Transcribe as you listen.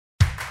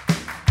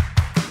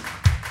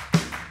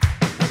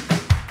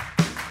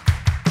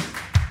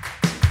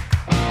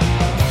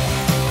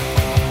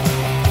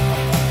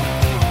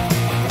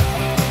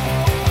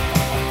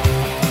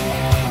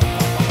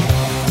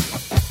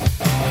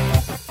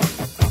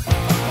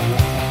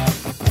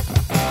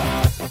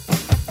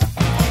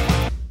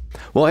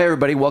Well, hey,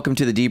 everybody. Welcome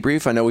to the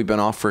Debrief. I know we've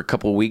been off for a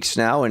couple of weeks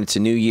now, and it's a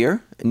new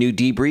year, a new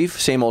Debrief,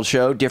 same old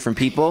show, different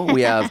people.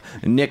 We have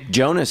Nick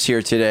Jonas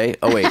here today.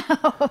 Oh, wait.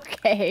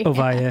 Okay.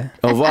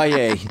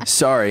 Ovaye.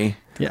 Sorry.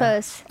 Yeah.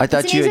 Close. I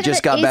thought you had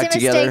just got back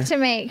together. It's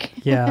an easy mistake to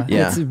make. Yeah.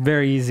 Yeah. It's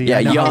very easy. Yeah,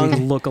 I know how young,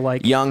 you look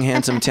alike. young,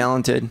 handsome,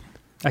 talented.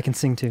 I can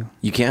sing too.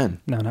 You can.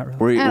 No, not really.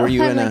 Were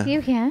you in like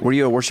you can. Were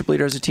you a worship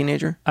leader as a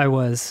teenager? I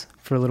was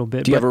for a little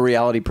bit. Do you have a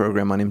reality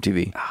program on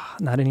MTV?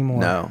 Not anymore.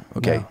 No.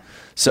 Okay. No.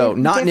 So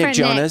not Nick Different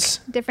Jonas,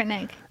 Different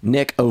Nick.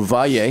 Nick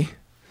Ovaye,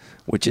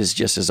 which is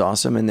just as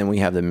awesome. And then we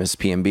have the Miss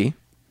PMB,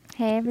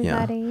 Hey,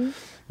 everybody.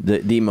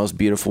 the most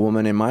beautiful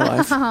woman in my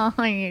life. Oh,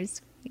 you're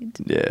sweet.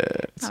 Yeah.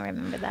 I'll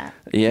remember that.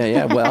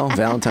 Yeah. Well,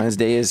 Valentine's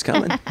Day is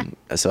coming,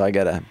 so I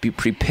gotta be You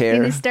prepared.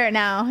 need to start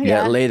now.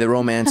 Yeah, lay the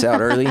romance out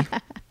early.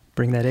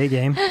 Bring that A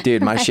game.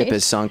 Dude, my ship Right.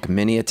 has sunk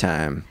many a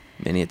time.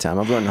 I've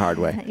learned the hard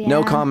way. Yeah.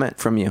 No comment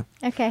from you.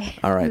 Okay.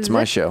 All right, it's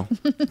my show.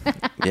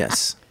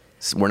 Yes.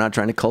 So we're not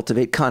trying to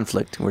cultivate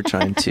conflict. We're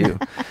trying to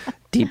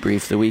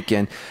debrief the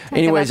weekend.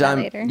 Anyways, about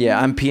that later.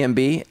 I'm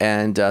PMB,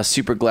 and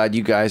super glad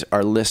you guys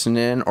are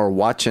listening or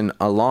watching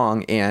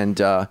along. And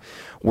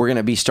we're going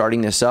to be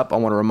starting this up. I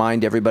want to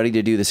remind everybody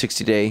to do the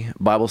 60-day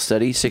Bible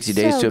study, 60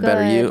 Days to a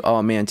Better good. You.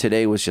 Oh, man,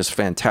 today was just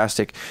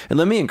fantastic. And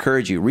let me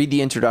encourage you, read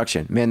the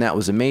introduction. Man, that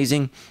was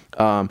amazing.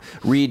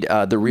 Read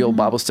the real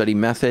Bible study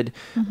method.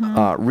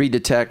 Read the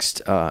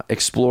text.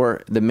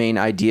 Explore the main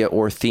idea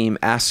or theme.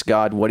 Ask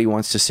God what he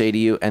wants to say to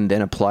you, and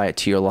then apply it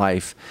to your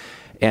life.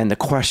 And the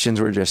questions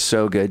were just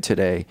so good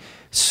today.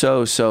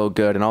 So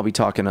good. And I'll be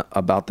talking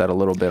about that a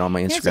little bit on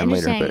my Instagram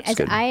later. But it's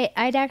good.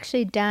 I'd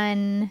actually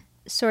done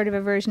sort of a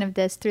version of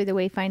this through the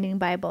Wayfinding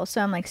Bible.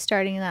 So I'm like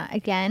starting that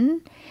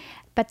again.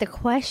 But the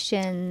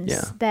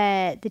questions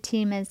that the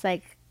team has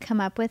like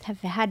come up with have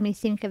had me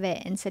think of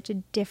it in such a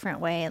different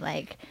way,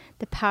 like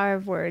the power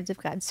of words of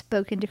God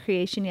spoken to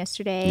creation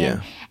yesterday.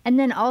 Yeah. And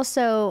then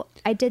also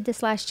I did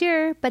this last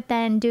year, but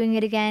then doing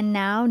it again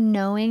now,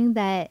 knowing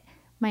that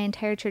my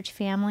entire church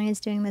family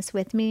is doing this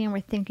with me and we're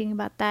thinking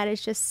about that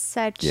is just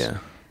such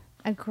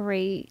a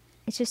great,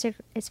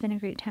 it's been a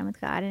great time with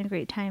God and a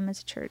great time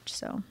as a church.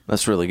 So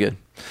that's really good.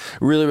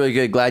 Really, really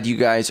good. Glad you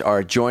guys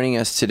are joining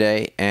us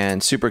today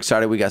and super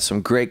excited. We got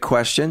some great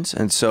questions.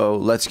 And so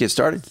let's get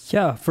started.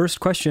 Yeah. First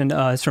question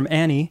is from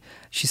Annie.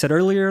 She said,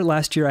 earlier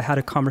last year, I had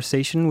a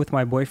conversation with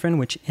my boyfriend,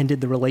 which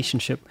ended the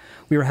relationship.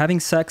 We were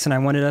having sex and I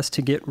wanted us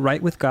to get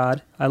right with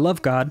God. I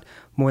love God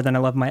more than I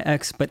love my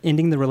ex, but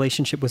ending the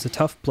relationship was a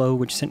tough blow,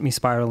 which sent me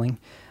spiraling.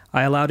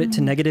 I allowed it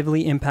to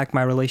negatively impact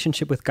my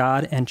relationship with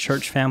God and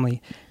church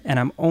family, and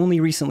I'm only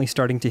recently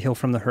starting to heal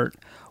from the hurt.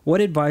 What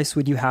advice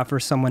would you have for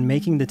someone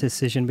making the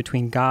decision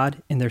between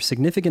God and their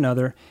significant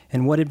other,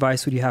 and what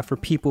advice would you have for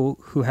people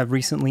who have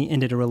recently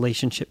ended a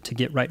relationship to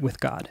get right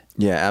with God?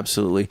 Yeah,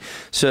 absolutely.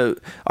 So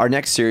our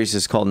next series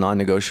is called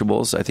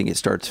Non-Negotiables. I think it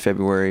starts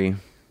February.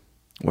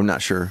 We're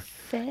not sure.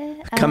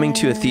 Coming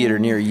to a theater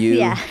near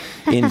you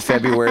in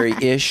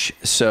February-ish.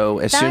 So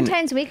as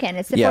Valentine's weekend.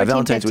 It's the 14th,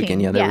 Valentine's 15.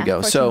 weekend. Yeah, there we go.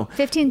 14, So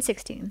 15,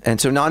 16.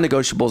 And so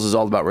non-negotiables is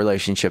all about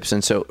relationships.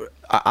 And so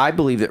I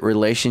believe that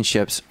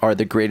relationships are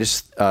the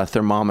greatest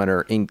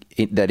thermometer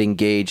that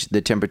engage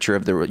the temperature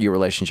of your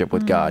relationship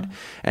with God.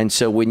 And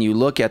so when you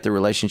look at the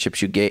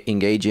relationships you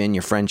engage in,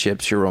 your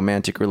friendships, your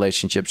romantic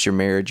relationships, your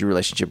marriage, your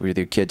relationship with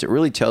your kids, it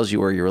really tells you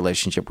where your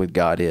relationship with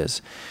God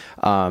is.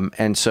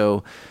 And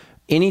so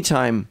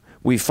anytime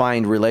we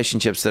find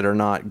relationships that are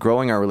not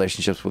growing our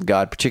relationships with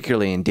God,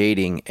 particularly in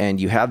dating, and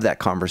you have that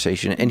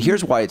conversation. And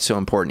here's why it's so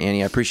important,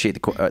 Annie. I appreciate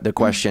the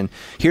question.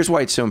 Here's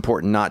why it's so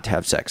important not to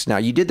have sex. Now,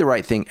 you did the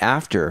right thing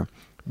after,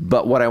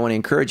 but what I want to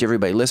encourage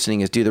everybody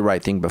listening is do the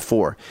right thing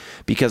before.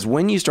 Because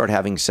when you start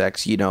having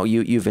sex,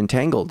 you've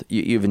entangled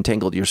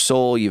your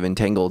soul, you've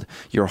entangled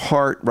your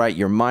heart, right?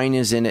 Your mind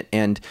is in it,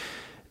 and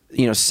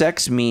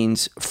sex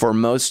means for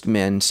most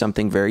men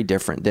something very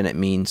different than it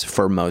means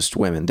for most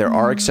women. There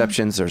are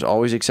exceptions. There's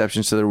always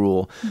exceptions to the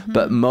rule.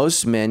 But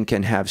most men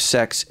can have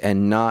sex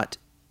and not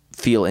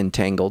feel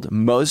entangled.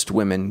 Most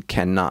women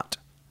cannot.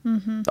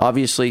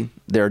 Obviously,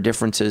 there are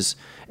differences,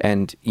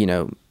 and,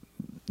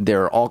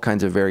 there are all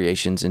kinds of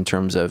variations in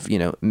terms of,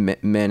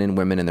 men and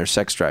women and their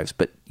sex drives.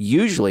 But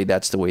usually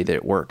that's the way that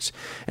it works.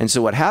 And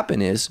so what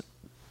happened is,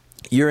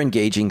 you're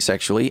engaging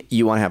sexually,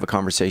 you want to have a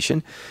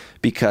conversation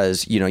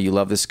because, you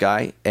love this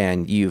guy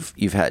and you've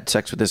had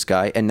sex with this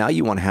guy, and now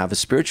you want to have a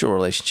spiritual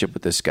relationship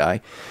with this guy,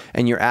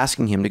 and you're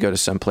asking him to go to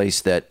some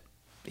place that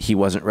he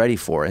wasn't ready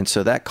for. And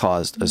so that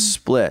caused a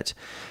split.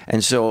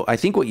 And so I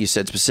think what you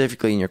said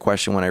specifically in your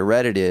question when I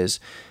read it is,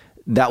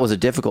 that was a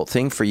difficult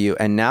thing for you,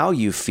 and now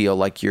you feel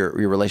like your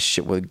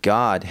relationship with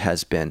God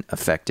has been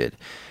affected.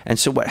 And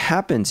so what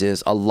happens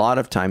is, a lot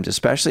of times,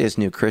 especially as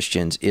new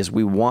Christians, is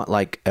we want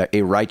like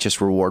a righteous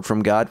reward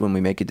from God when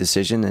we make a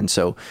decision. And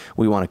so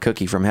we want a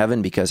cookie from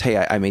heaven because,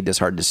 hey, I made this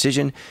hard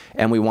decision,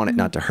 and we want it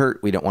not to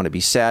hurt. We don't want to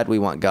be sad. We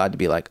want God to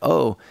be like,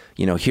 oh,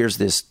 here's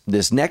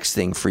this next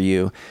thing for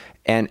you.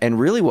 And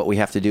really what we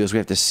have to do is we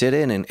have to sit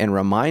in and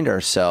remind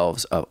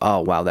ourselves of, oh,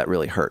 wow, that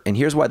really hurt. And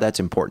here's why that's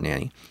important,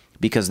 Annie.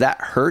 because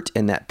that hurt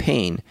and that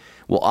pain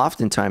will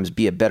oftentimes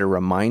be a better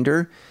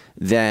reminder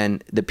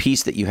than the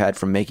peace that you had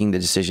from making the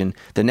decision.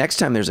 The next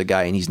time there's a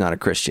guy and he's not a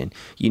Christian,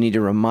 you need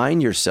to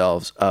remind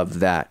yourselves of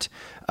that.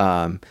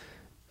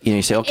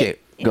 You say, okay,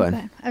 go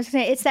ahead. I was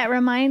going to say, it's that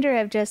reminder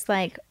of just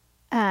like,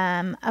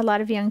 a lot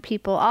of young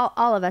people,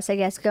 all of us, I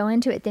guess, go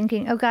into it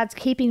thinking, oh, God's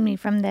keeping me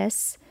from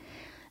this.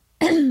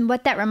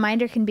 What that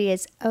reminder can be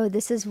is, oh,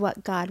 this is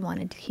what God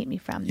wanted to keep me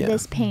from. Yeah.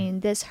 This pain,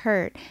 this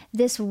hurt,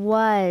 this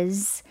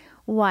was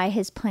why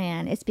his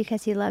plan. It's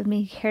because he loved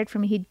me, he cared for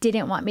me. He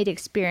didn't want me to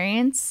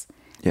experience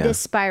this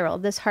spiral,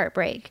 this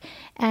heartbreak.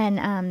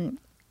 And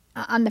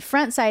on the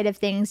front side of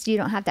things, you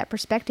don't have that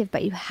perspective,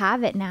 but you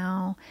have it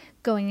now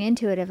going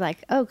into it of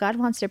like, oh, God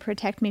wants to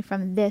protect me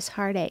from this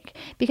heartache.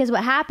 Because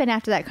what happened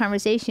after that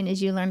conversation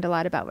is you learned a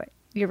lot about what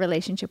your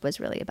relationship was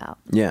really about.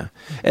 Yeah.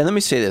 And let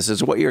me say this,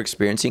 is what you're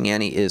experiencing,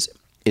 Annie, is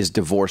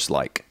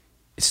divorce-like.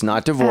 It's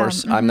not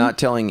divorce. I'm not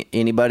telling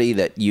anybody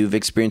that you've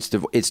experienced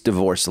it's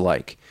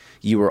divorce-like.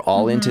 You were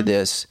all into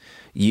this.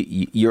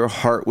 Your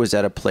heart was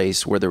at a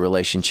place where the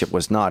relationship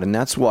was not. And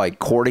that's why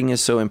courting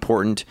is so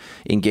important,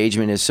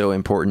 engagement is so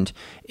important,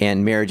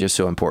 and marriage is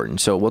so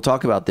important. So we'll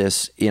talk about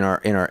this in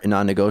our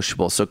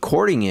non-negotiable. So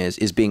courting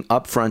is being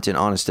upfront and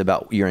honest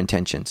about your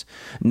intentions.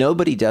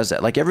 Nobody does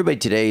that. Like everybody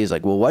today is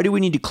like, well, why do we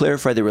need to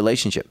clarify the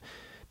relationship?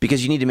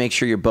 Because you need to make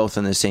sure you're both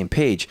on the same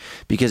page.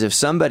 Because if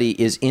somebody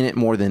is in it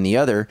more than the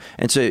other,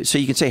 and so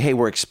you can say, hey,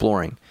 we're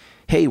exploring.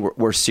 Hey,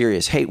 we're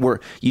serious. Hey,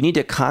 you need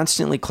to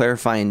constantly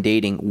clarify in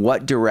dating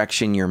what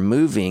direction you're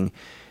moving.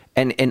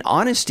 And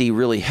honesty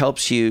really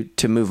helps you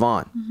to move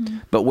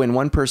on. But when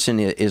one person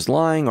is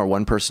lying or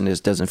one person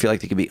doesn't feel like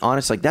they can be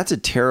honest, like that's a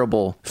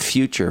terrible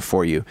future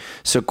for you.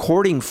 So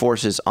courting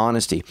forces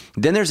honesty.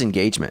 Then there's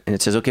engagement. And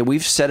it says, okay,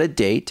 we've set a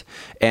date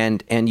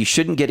and you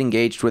shouldn't get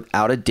engaged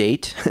without a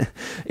date.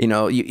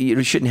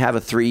 You shouldn't have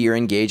a 3-year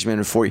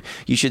engagement or 4.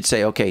 You should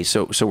say, okay,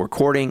 so we're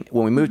courting.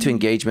 When we move to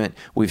engagement,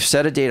 we've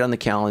set a date on the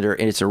calendar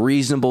and it's a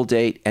reasonable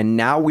date. And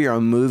now we are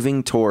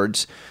moving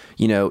towards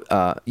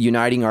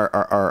uniting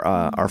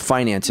our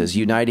finances,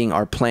 uniting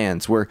our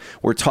plans. We're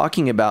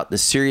talking about the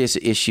serious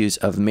issues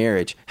of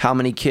marriage. How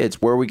many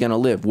kids? Where are we going to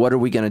live? What are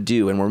we going to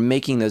do? And we're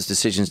making those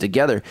decisions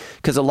together.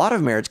 Because a lot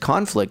of marriage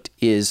conflict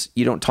is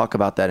you don't talk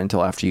about that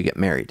until after you get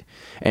married,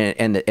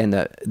 and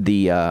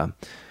the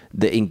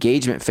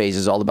engagement phase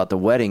is all about the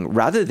wedding,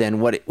 rather than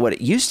what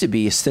it used to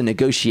be is the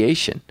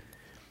negotiation.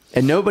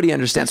 And nobody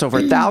understands. So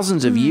for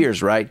thousands of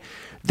years, right?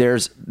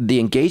 There's the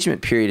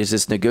engagement period is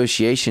this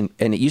negotiation,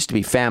 and it used to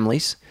be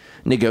families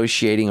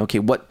negotiating. Okay,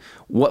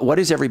 what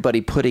is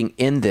everybody putting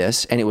in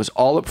this? And it was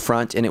all up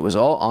front and it was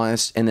all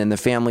honest. And then the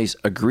families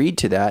agreed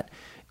to that,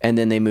 and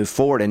then they move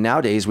forward. And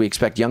nowadays we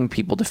expect young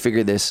people to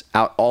figure this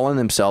out all on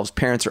themselves.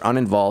 Parents are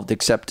uninvolved,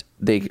 except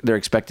they're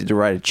expected to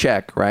write a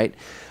check, right?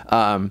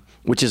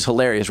 Which is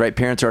hilarious, right?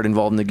 Parents aren't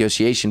involved in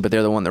negotiation, but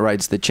they're the one that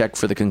writes the check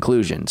for the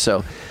conclusion.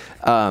 So,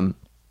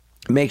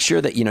 make sure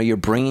that you're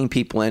bringing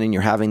people in and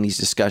you're having these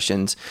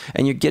discussions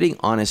and you're getting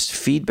honest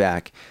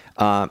feedback.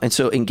 And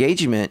so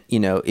engagement,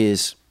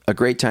 is a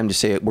great time to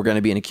say we're going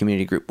to be in a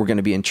community group, we're going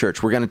to be in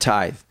church, we're going to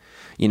tithe.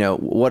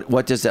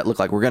 What does that look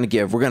like? We're going to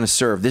give, we're going to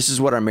serve. This is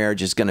what our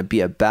marriage is going to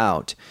be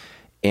about.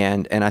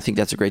 And I think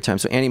that's a great time.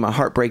 So Annie, my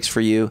heart breaks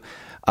for you.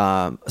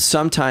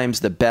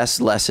 Sometimes the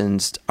best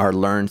lessons are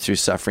learned through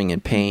suffering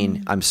and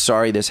pain. I'm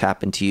sorry this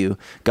happened to you.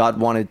 God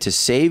wanted to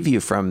save you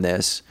from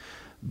this,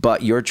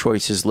 but your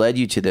choices led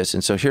you to this.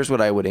 And so here's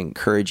what I would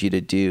encourage you to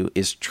do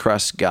is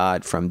trust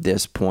God from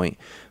this point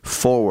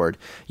forward.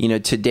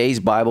 Today's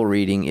Bible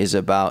reading is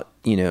about,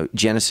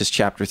 Genesis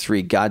chapter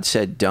 3. God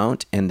said,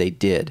 don't, and they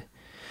did.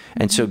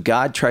 And so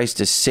God tries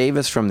to save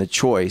us from the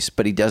choice,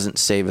 but he doesn't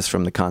save us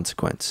from the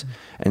consequence.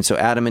 And so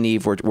Adam and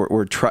Eve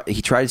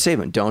he tried to save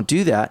them. Don't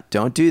do that.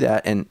 Don't do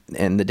that. And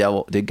the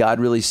devil, did God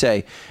really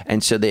say?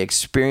 And so they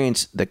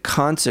experienced the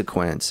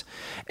consequence.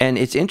 And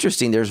it's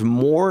interesting. There's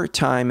more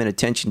time and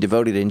attention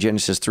devoted in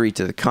Genesis 3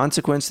 to the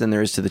consequence than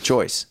there is to the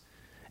choice.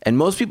 And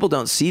most people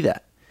don't see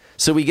that.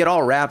 So we get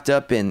all wrapped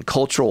up in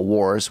cultural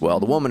wars. Well,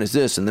 the woman is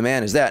this and the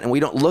man is that. And we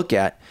don't look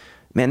at,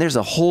 man, there's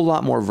a whole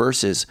lot more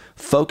verses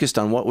focused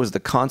on what was the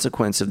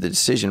consequence of the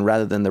decision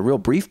rather than the real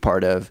brief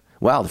part of,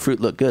 wow, the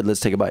fruit looked good, let's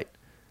take a bite.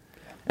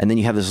 And then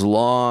you have this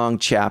long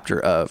chapter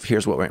of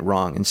here's what went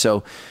wrong. And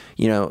so,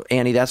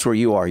 Annie, that's where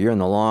you are. You're in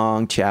the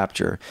long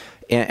chapter.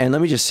 And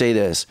let me just say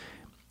this.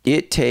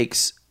 It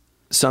takes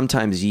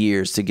sometimes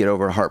years to get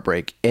over a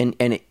heartbreak.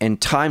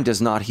 And time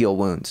does not heal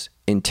wounds.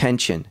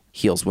 Intention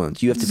heals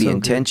wounds. You have to be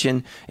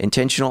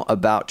intentional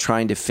about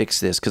trying to fix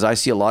this. Because I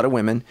see a lot of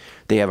women,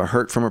 they have a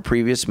hurt from a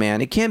previous man.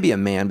 It can be a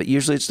man, but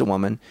usually it's the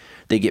woman.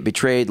 They get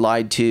betrayed,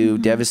 lied to,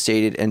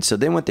 devastated. And so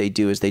then what they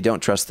do is they don't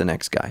trust the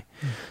next guy.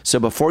 So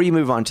before you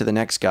move on to the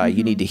next guy,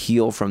 you need to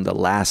heal from the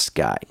last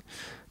guy.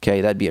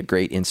 Okay, that'd be a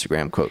great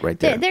Instagram quote right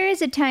there. There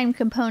is a time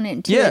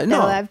component to it,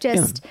 though. I've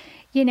just...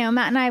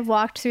 Matt and I have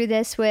walked through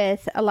this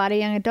with a lot of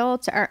young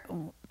adults.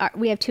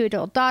 We have 2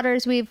 adult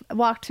daughters we've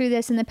walked through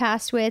this in the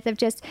past with, of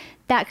just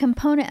that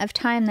component of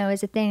time, though,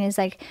 is a thing, is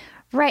like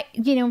right,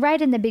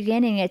 right in the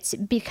beginning, it's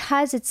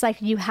because it's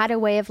like you had a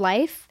way of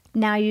life,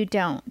 now you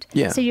don't.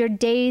 Yeah. So your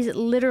day's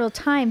literal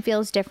time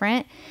feels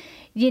different.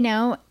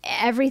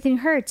 Everything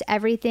hurts.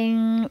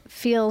 Everything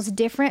feels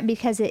different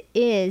because it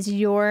is.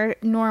 Your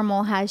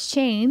normal has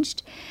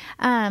changed.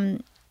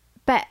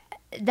 But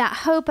that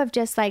hope of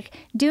just like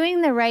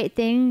doing the right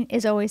thing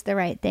is always the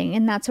right thing.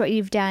 And that's what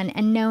you've done.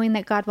 And knowing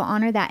that God will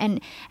honor that.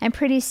 And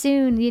pretty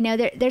soon,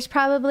 there's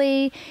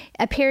probably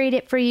a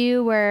period for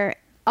you where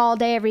all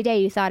day, every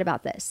day you thought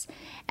about this.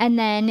 And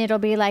then it'll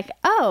be like,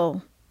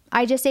 oh,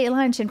 I just ate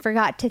lunch and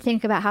forgot to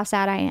think about how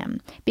sad I am.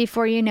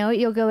 Before you know it,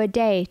 you'll go a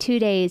day, 2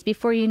 days.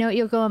 Before you know it,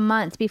 you'll go a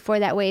month before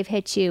that wave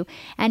hits you.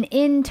 And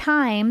in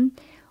time,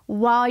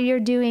 while you're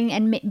doing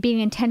and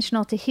being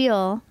intentional to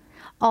heal,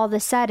 all of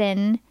a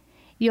sudden,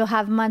 you'll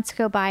have months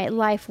go by.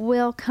 Life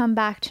will come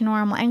back to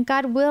normal. And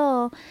God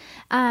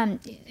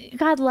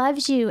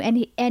loves you,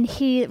 and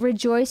he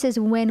rejoices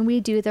when we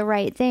do the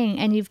right thing.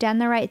 And you've done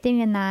the right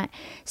thing in that.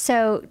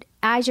 So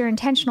as you're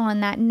intentional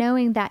in that,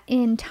 knowing that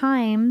in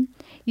time,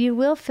 you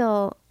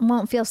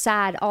won't feel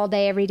sad all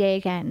day, every day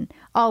again,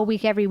 all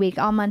week, every week,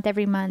 all month,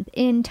 every month.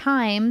 In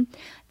time,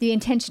 the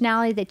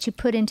intentionality that you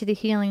put into the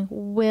healing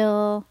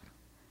will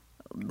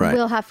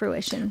have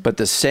fruition. But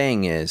the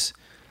saying is,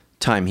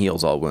 time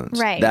heals all wounds.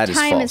 Right. That is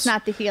time false. is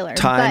not the healer.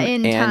 Time but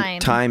in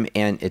and time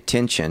and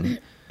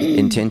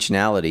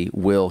intentionality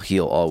will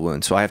heal all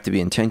wounds. So I have to be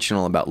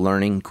intentional about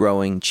learning,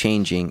 growing,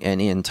 changing, and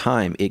in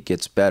time it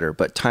gets better.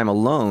 But time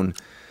alone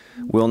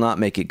will not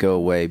make it go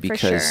away,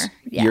 because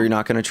you're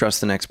not going to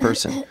trust the next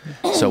person.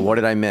 So what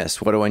did I miss?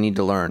 What do I need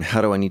to learn?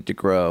 How do I need to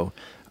grow?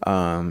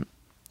 And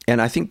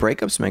I think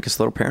breakups make us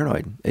a little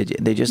paranoid.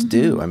 They just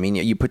do. I mean,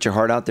 you put your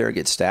heart out there, it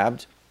gets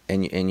stabbed,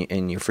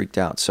 and you're freaked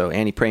out. So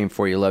Annie, praying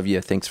for you. Love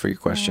you. Thanks for your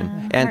question.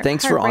 Yeah. And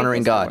thanks for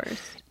honoring God.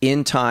 Worst.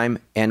 In time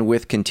and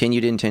with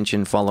continued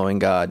intention following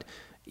God,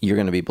 you're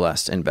going to be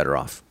blessed and better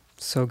off.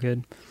 So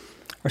good.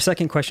 Our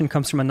second question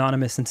comes from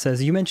Anonymous and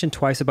says, you mentioned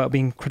twice about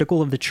being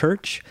critical of the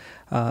church.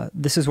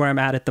 This is where I'm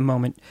at the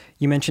moment.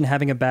 You mentioned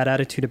having a bad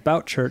attitude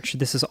about church.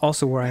 This is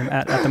also where I'm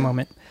at the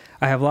moment.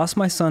 I have lost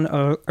my son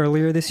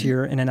earlier this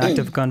year in an act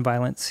of gun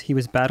violence. He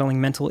was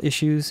battling mental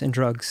issues and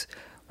drugs.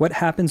 What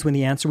happens when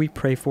the answer we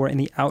pray for and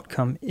the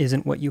outcome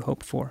isn't what you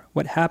hope for?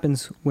 What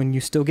happens when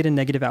you still get a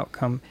negative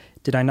outcome?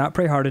 Did I not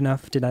pray hard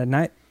enough? Did I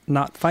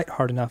not fight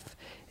hard enough?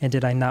 And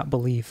did I not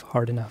believe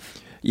hard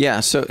enough?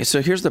 Yeah, so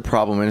here's the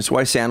problem, and it's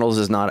why Sandals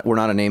we're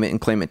not a name it and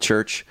claim it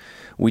church.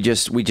 We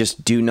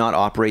just do not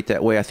operate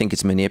that way. I think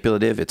it's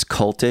manipulative, it's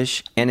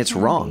cultish, and it's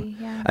wrong.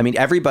 Yeah. I mean,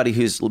 everybody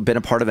who's been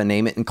a part of a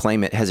name it and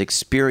claim it has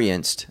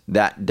experienced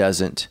that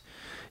doesn't,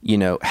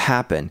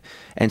 happen.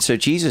 And so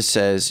Jesus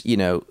says,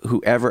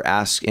 whoever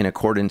asks in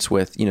accordance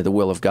with, the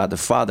will of God the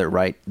Father,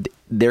 right,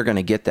 they're going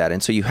to get that.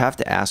 And so you have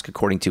to ask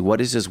according to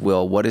what is his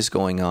will, what is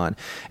going on.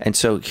 And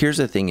so here's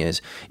the thing is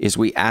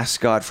we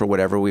ask God for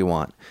whatever we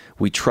want.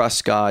 We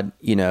trust God,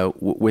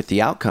 with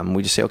the outcome.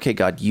 We just say, okay,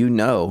 God,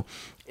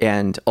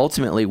 and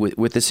ultimately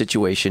with the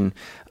situation,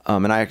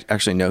 and I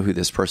actually know who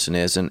this person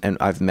is, and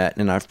I've met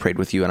and I've prayed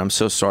with you, and I'm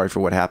so sorry for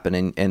what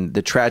happened. And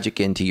the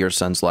tragic end to your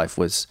son's life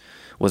was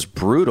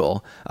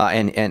brutal,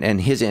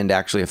 and his end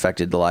actually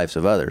affected the lives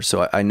of others.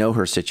 So I know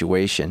her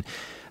situation.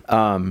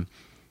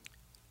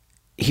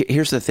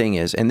 Here's the thing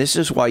is, and this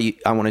is why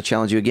I want to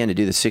challenge you again to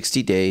do the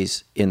 60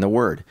 days in the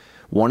Word.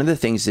 One of the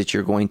things that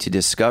you're going to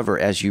discover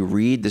as you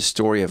read the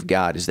story of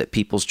God is that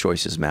people's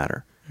choices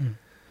matter.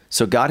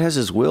 So God has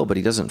his will, but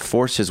he doesn't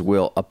force his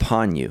will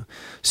upon you.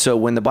 So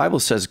when the Bible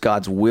says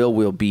God's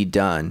will be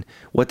done,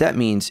 what that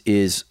means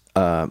is,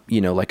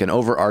 like an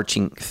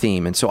overarching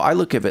theme. And so I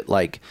look at it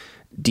like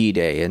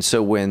D-Day. And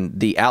so when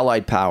the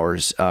Allied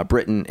powers,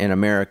 Britain and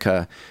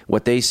America,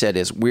 what they said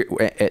is,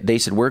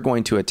 we're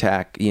going to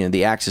attack,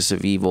 the axis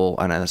of evil.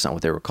 I know that's not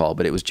what they were called,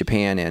 but it was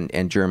Japan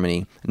and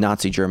Germany,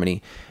 Nazi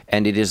Germany.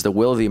 And it is the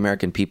will of the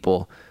American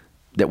people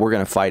that we're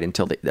going to fight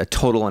until a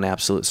total and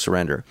absolute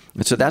surrender.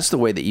 And so that's the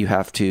way that you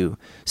have to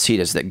see it,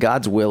 is that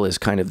God's will is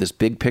kind of this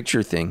big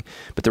picture thing.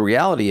 But the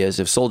reality is,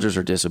 if soldiers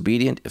are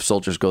disobedient, if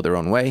soldiers go their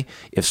own way,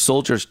 if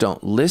soldiers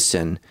don't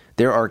listen,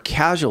 there are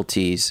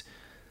casualties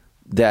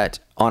that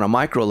on a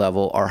micro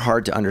level are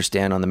hard to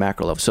understand on the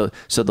macro level.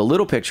 So the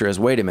little picture is,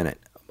 wait a minute,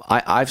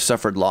 I've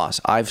suffered loss.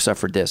 I've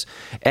suffered this.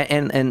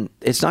 And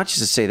it's not just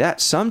to say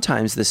that.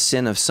 Sometimes the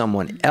sin of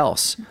someone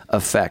else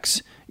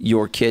affects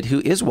your kid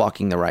who is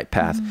walking the right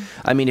path.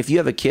 I mean, if you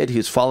have a kid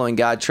who's following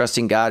God,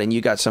 trusting God, and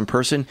you got some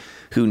person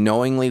who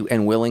knowingly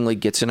and willingly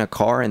gets in a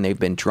car and they've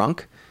been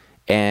drunk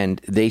and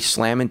they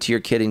slam into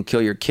your kid and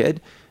kill your kid,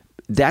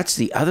 that's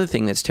the other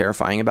thing that's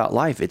terrifying about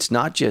life. It's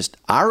not just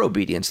our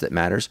obedience that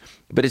matters,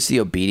 but it's the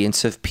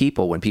obedience of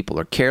people. When people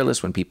are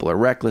careless, when people are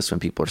reckless, when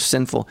people are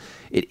sinful,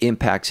 it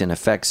impacts and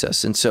affects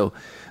us. And so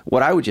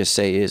what I would just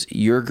say is,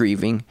 you're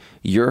grieving,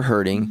 you're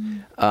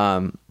hurting,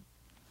 and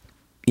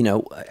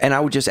I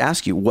would just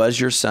ask you, was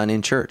your son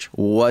in church?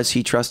 Was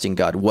he trusting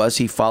God? Was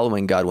he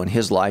following God when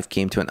his life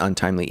came to an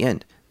untimely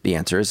end? The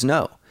answer is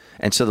no.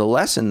 And so the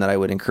lesson that I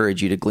would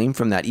encourage you to glean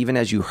from that, even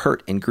as you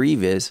hurt and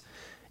grieve, is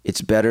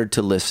It's better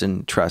to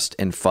listen, trust,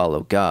 and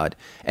follow God.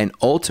 And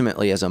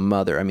ultimately, as a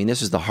mother, I mean,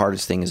 this is the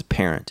hardest thing as a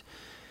parent,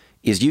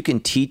 is you can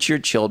teach your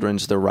children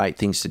the right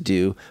things to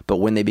do, but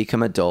when they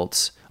become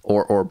adults,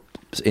 or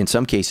in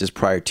some cases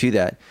prior to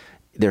that,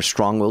 they're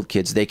strong-willed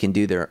kids, they can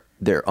do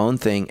their own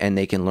thing and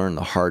they can learn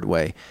the hard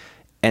way.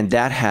 And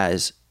that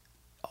has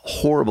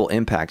horrible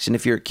impacts. And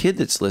if you're a kid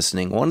that's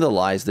listening, one of the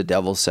lies the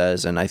devil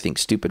says, and I think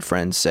stupid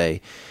friends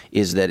say,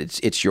 is that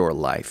it's your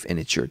life and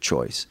it's your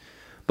choice.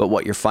 But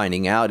what you're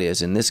finding out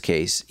is, in this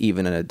case,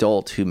 even an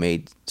adult who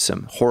made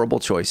some horrible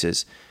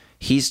choices,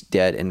 he's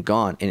dead and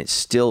gone, and it's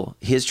still,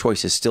 his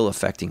choice is still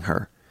affecting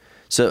her.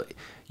 So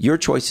your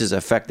choices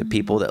affect the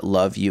people that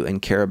love you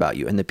and care about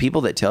you. And the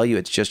people that tell you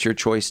it's just your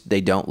choice,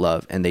 they don't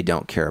love and they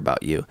don't care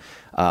about you.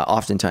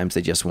 Oftentimes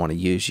they just want to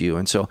use you.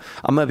 And so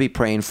I'm going to be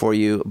praying for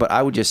you, but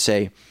I would just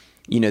say,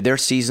 there are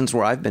seasons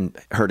where I've been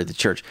hurt at the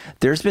church.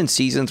 There's been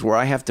seasons where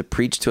I have to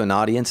preach to an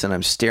audience and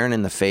I'm staring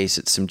in the face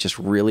at some just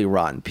really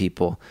rotten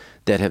people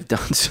that have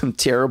done some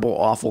terrible,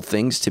 awful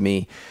things to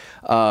me.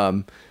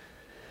 I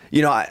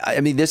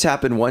mean, this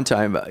happened one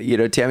time.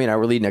 Tammy and I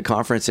were leading a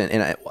conference,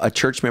 and a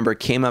church member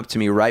came up to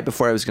me right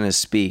before I was going to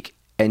speak,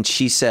 and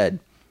she said,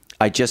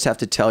 "I just have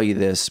to tell you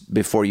this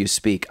before you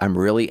speak. I'm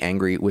really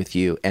angry with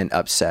you and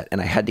upset, and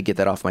I had to get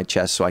that off my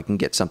chest so I can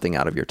get something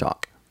out of your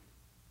talk."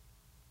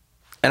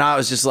 And I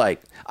was just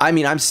like,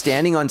 I'm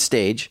standing on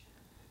stage,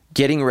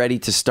 getting ready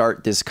to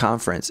start this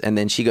conference, and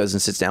then she goes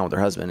and sits down with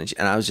her husband,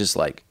 and I was just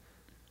like,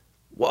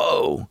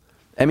 whoa.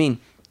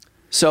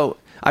 So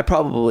I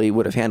probably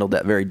would have handled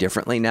that very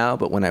differently now,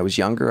 but when I was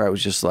younger, I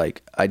was just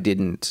like, I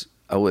don't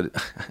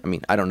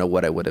know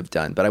what I would have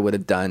done, but I would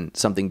have done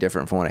something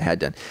different from what I had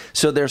done.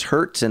 So there's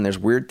hurts and there's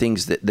weird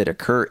things that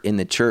occur in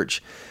the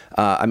church.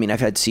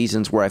 I've had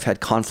seasons where I've had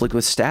conflict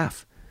with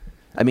staff.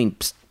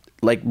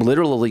 Like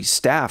literally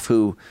staff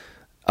who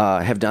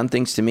have done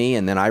things to me,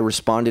 and then I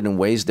responded in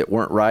ways that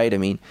weren't right.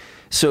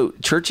 So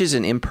church is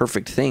an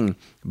imperfect thing,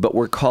 but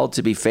we're called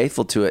to be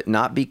faithful to it,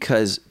 not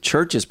because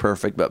church is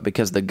perfect, but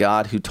because the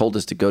God who told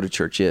us to go to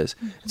church is.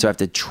 Mm-hmm. So I have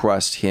to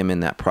trust him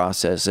in that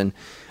process. And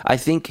I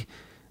think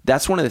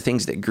that's one of the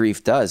things that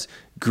grief does.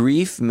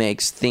 Grief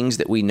makes things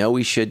that we know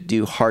we should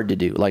do hard to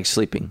do, like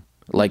sleeping,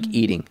 like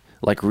eating,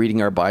 like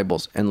reading our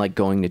Bibles, and like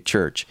going to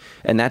church.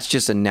 And that's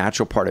just a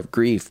natural part of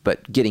grief.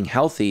 But getting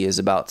healthy is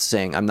about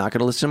saying, I'm not going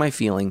to listen to my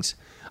feelings.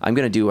 I'm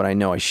going to do what I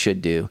know I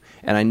should do.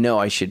 And I know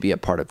I should be a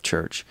part of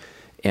church.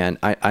 And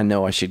I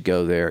know I should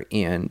go there.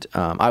 And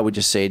I would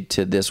just say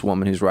to this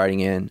woman who's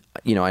writing in,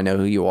 I know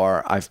who you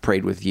are. I've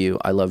prayed with you.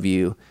 I love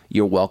you.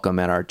 You're welcome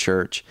at our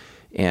church.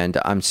 And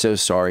I'm so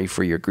sorry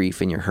for your grief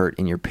and your hurt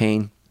and your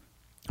pain.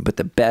 But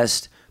the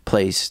best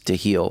place to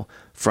heal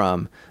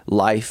from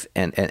life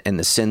and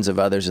the sins of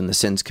others and the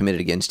sins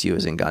committed against you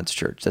is in God's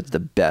church. That's the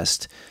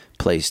best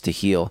place to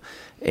heal.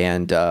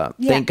 And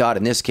thank God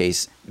in this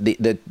case,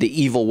 the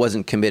evil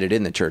wasn't committed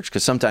in the church,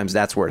 because sometimes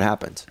that's where it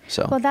happens.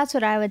 So, well, that's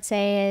what I would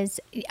say is,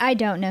 I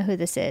don't know who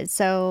this is,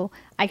 so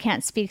I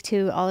can't speak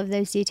to all of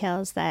those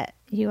details that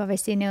you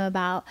obviously know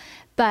about.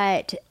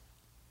 But,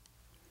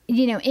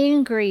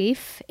 in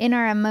grief, in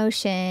our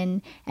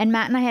emotion, and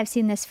Matt and I have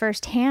seen this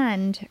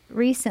firsthand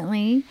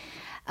recently,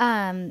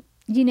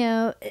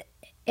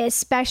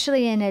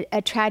 especially in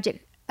a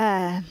tragic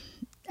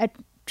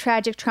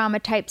trauma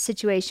type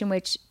situation,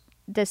 which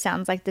this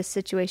sounds like this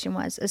situation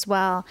was as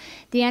well.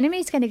 The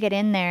enemy's going to get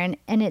in there,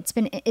 and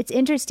it's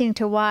interesting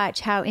to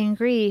watch how in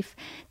grief,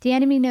 the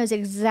enemy knows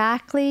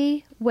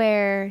exactly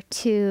where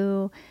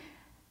to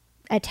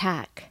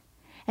attack.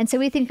 And so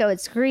we think,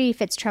 it's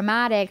grief, it's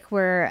traumatic,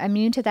 we're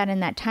immune to that in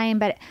that time.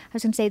 But I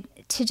was going to say,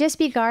 to just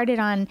be guarded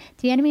on,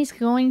 the enemy's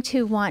going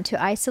to want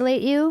to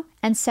isolate you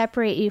and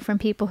separate you from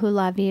people who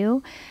love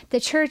you. The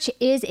church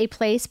is a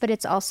place, but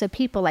it's also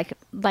people.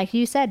 Like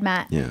you said,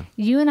 Matt,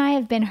 you and I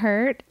have been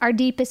hurt. Our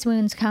deepest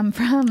wounds come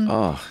from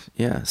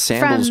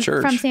Sandals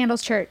Church. From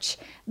Sandals Church.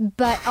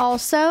 But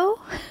also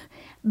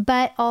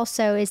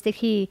is the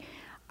key.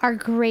 Our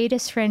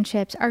greatest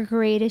friendships, our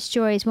greatest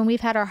joys, when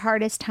we've had our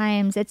hardest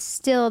times, it's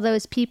still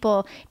those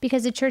people,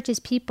 because the church is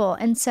people.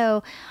 And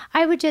so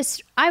I would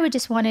just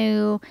want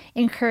to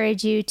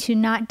encourage you to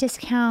not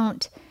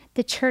discount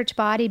the church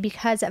body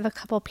because of a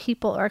couple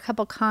people or a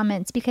couple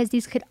comments, because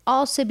these could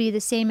also be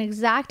the same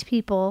exact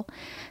people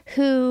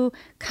who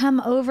come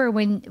over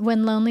when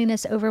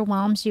loneliness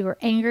overwhelms you or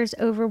anger is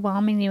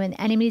overwhelming you and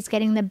the enemy's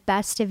getting the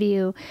best of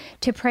you,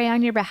 to pray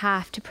on your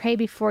behalf, to pray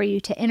before you,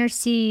 to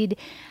intercede,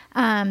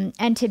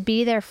 and to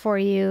be there for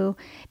you.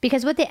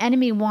 Because what the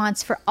enemy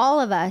wants for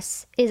all of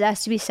us is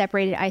us to be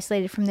separated,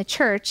 isolated from the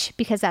church,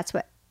 because that's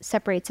what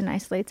separates and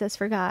isolates us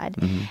for God.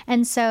 Mm-hmm.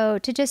 And so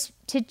I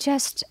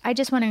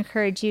just want to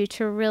encourage you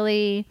to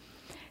really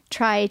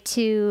try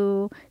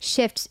to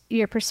shift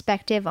your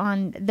perspective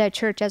on the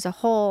church as a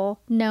whole,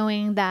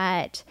 knowing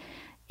that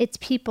it's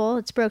people,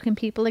 it's broken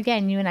people.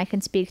 Again, you and I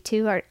can speak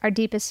to our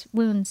deepest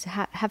wounds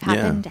have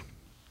happened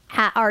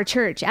at our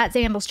church, at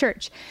Sandals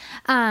Church.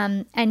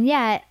 And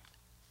yet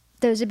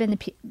those have been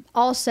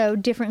also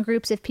different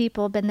groups of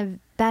people have been the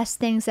best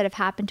things that have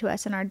happened to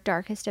us in our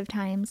darkest of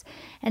times.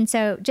 And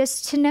so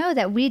just to know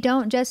that we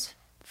don't just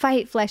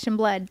fight flesh and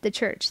blood, the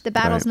church. The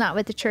battle's not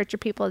with the church or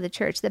people of the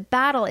church. The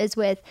battle is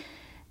with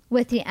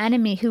the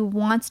enemy who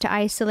wants to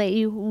isolate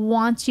you,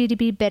 wants you to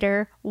be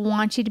bitter,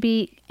 wants you to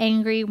be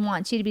angry,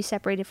 wants you to be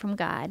separated from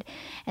God.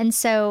 And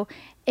so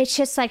it's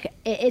just like,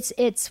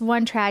 it's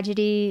one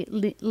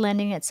tragedy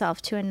lending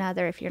itself to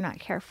another if you're not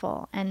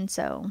careful. And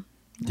so,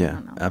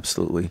 yeah,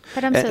 absolutely.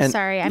 But I'm so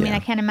sorry. I mean, I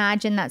can't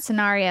imagine that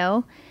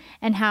scenario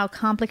and how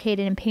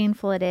complicated and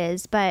painful it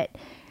is, but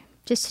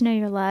just to know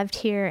you're loved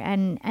here,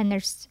 and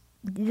there's,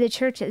 the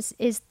church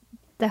is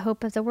the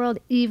hope of the world,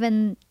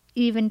 even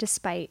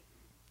despite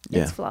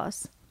its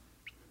flaws.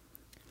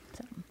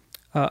 So.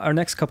 Our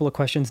next couple of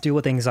questions deal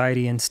with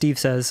anxiety, and Steve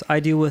says, I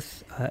deal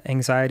with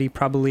anxiety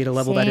probably at a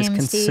level that is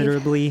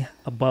considerably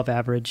above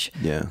average.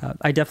 Yeah.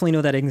 I definitely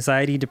know that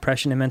anxiety,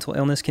 depression, and mental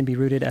illness can be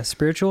rooted as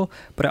spiritual,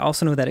 but I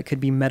also know that it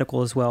could be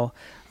medical as well.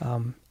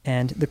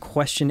 And the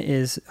question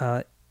is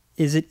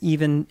it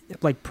even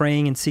like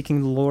praying and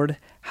seeking the Lord?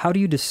 How do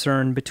you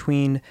discern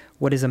between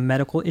what is a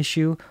medical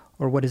issue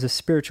or what is a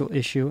spiritual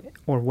issue,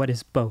 or what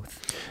is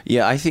both?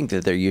 Yeah, I think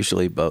that they're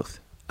usually both.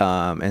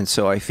 And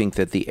so I think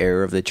that the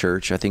error of the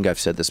church, I think I've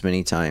said this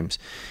many times,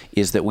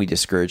 is that we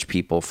discourage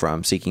people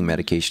from seeking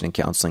medication and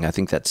counseling. I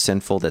think that's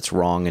sinful, that's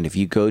wrong. And if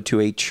you go to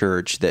a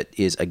church that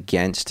is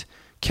against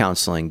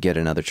counseling, get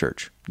another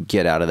church.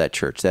 Get out of that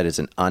church. That is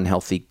an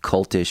unhealthy,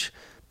 cultish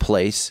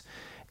place,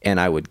 and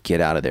I would get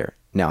out of there.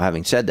 Now,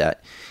 having said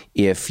that,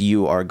 if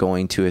you are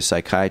going to a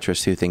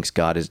psychiatrist who thinks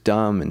God is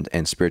dumb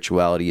and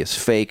spirituality is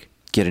fake,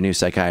 get a new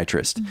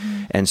psychiatrist.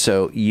 Mm-hmm. And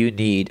so you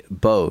need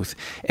both.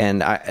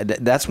 And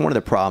that's one of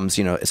the problems,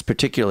 it's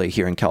particularly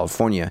here in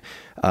California.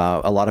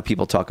 A lot of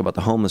people talk about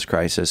the homeless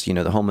crisis.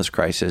 The homeless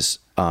crisis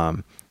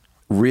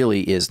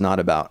really is not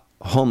about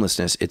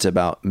homelessness. It's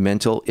about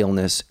mental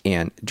illness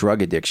and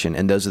drug addiction.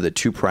 And those are the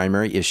two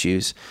primary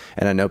issues.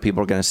 And I know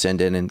people are going to send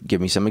in and give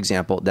me some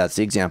example. That's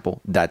the example.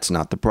 That's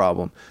not the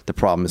problem. The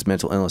problem is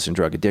mental illness and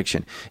drug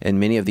addiction. And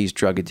many of these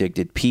drug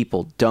addicted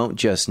people don't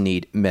just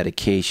need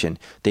medication.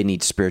 They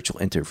need spiritual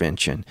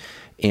intervention.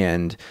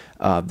 And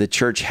the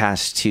church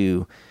has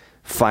to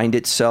find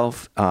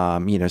itself.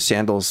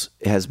 Sandals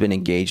has been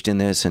engaged in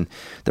this. And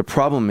the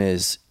problem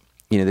is,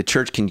 the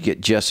church can get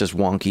just as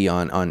wonky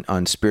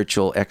on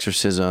spiritual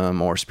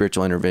exorcism or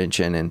spiritual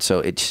intervention. And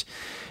so it's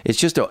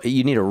just,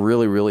 you need a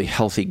really, really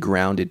healthy,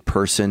 grounded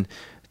person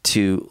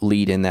to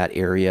lead in that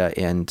area.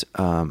 And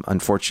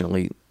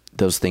unfortunately,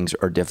 those things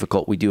are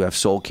difficult. We do have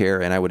soul care,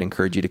 and I would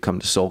encourage you to come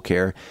to soul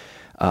care.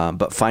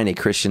 But find a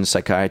Christian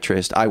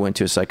psychiatrist. I went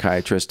to a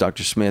psychiatrist,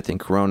 Dr. Smith in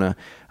Corona.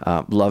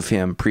 Love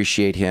him,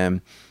 appreciate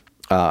him.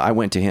 I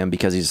went to him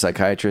because he's a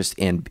psychiatrist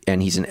and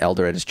he's an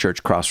elder at his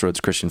church,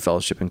 Crossroads Christian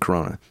Fellowship in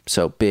Corona.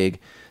 So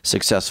big,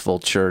 successful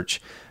church.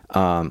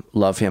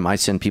 Love him. I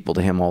send people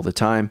to him all the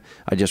time.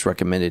 I just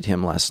recommended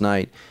him last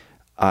night.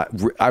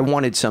 I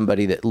wanted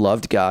somebody that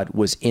loved God,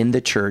 was in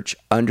the church,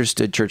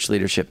 understood church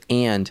leadership,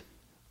 and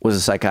was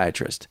a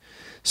psychiatrist.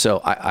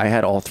 So I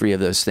had all three of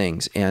those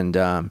things. And,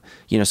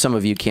 some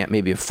of you can't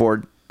maybe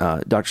afford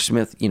Dr.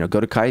 Smith, go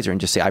to Kaiser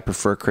and just say, I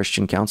prefer a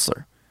Christian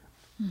counselor.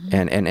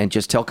 Mm-hmm. And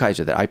just tell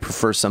Kaiser that I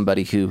prefer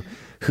somebody who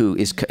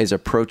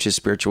approaches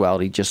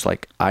spirituality just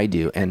like I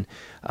do. And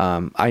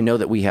I know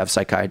that we have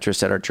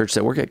psychiatrists at our church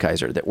that work at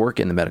Kaiser, that work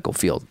in the medical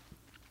field.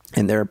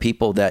 And there are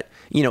people that,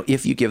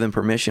 if you give them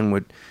permission,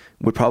 would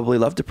probably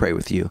love to pray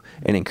with you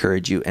and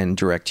encourage you and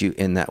direct you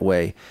in that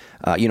way.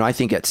 I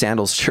think at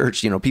Sandals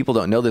Church, people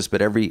don't know this,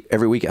 but every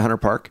week at Hunter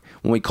Park,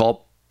 when we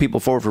call people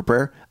forward for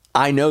prayer,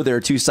 I know there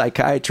are two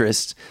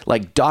psychiatrists,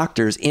 like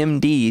doctors,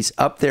 MDs,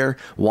 up there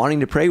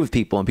wanting to pray with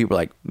people. And people are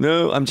like,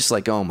 no, I'm just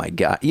like, oh my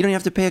God, you don't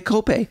have to pay a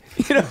copay.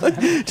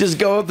 Just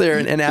go up there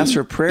and ask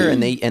for prayer.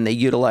 And they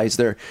utilize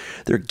their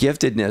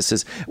giftedness.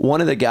 As one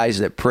of the guys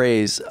that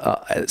prays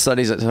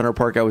Sundays at Hunter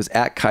Park, I was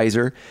at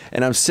Kaiser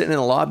and I'm sitting in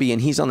the lobby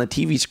and he's on the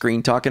TV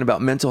screen talking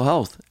about mental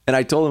health. And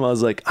I told him, I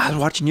was like, I was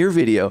watching your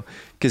video.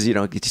 Because,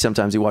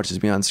 sometimes he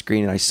watches me on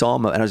screen, and I saw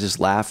him and I was just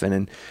laughing.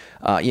 And,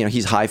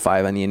 he's high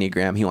five on the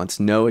Enneagram. He wants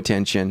no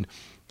attention.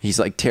 He's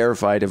like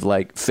terrified of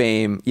like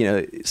fame,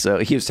 so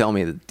he was telling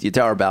me that the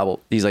Tower of Babel,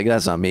 he's like,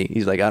 that's not me.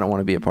 He's like, I don't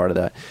want to be a part of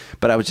that.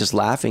 But I was just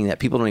laughing that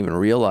people don't even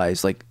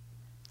realize like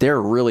there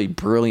are really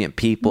brilliant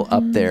people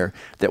up there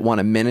that want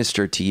to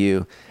minister to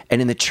you.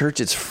 And in the church,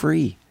 it's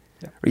free.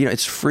 Yeah.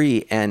 It's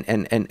free and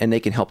they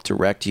can help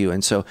direct you.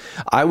 And so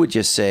I would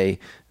just say,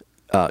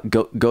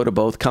 go to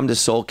both, come to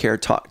Soul Care,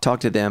 talk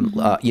to them.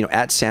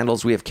 At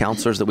Sandals, we have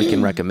counselors that we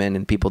can recommend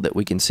and people that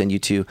we can send you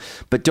to,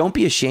 but don't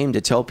be ashamed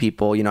to tell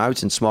people. I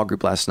was in small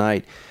group last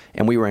night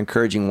and we were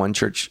encouraging one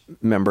church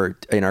member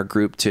in our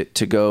group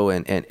to go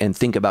and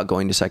think about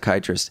going to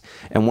psychiatrist.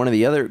 And one of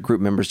the other group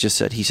members just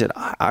said,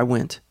 I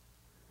went.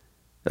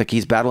 Like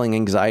he's battling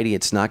anxiety.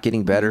 It's not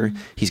getting better.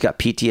 Mm-hmm. He's got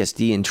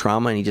PTSD and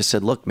trauma. And he just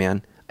said, look,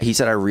 man, he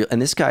said, and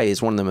this guy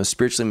is one of the most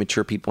spiritually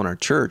mature people in our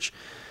church,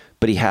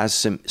 but he has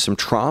some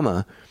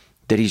trauma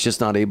that he's just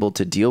not able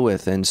to deal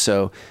with. And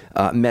so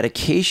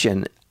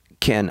medication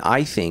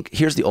I think,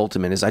 here's the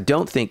ultimate, is I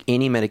don't think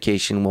any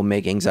medication will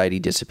make anxiety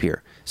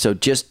disappear. So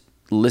just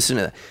listen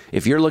to that.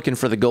 If you're looking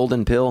for the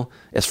golden pill,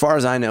 as far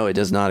as I know, it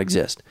does not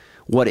exist.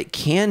 What it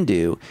can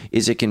do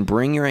is it can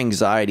bring your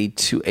anxiety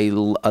to a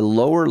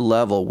lower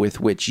level with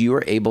which you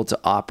are able to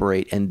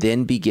operate and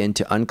then begin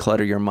to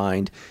unclutter your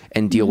mind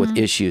and deal with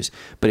issues.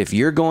 But if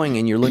you're going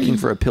and you're looking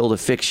for a pill to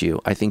fix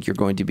you, I think you're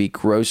going to be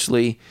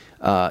grossly,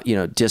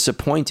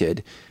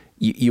 disappointed.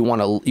 You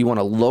want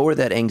to lower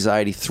that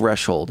anxiety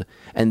threshold,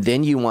 and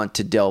then you want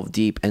to delve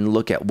deep and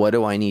look at what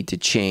do I need to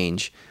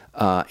change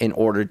in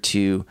order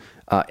to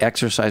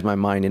exercise my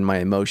mind and my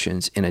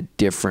emotions in a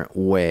different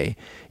way.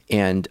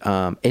 And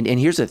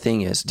here's the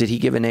thing is, did he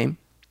give a name?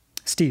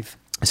 Steve.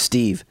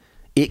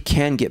 It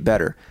can get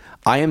better.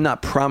 I am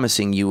not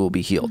promising you will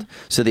be healed.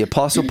 So the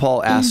Apostle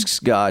Paul asks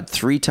God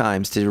 3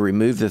 times to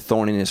remove the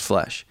thorn in his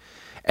flesh.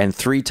 And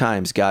 3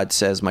 times God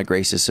says, my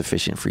grace is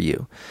sufficient for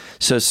you.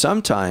 So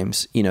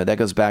sometimes, that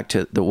goes back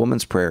to the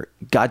woman's prayer.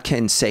 God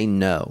can say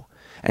no.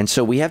 And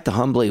so we have to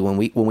humbly, when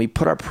we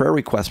put our prayer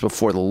requests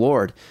before the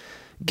Lord,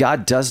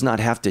 God does not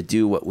have to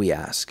do what we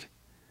ask.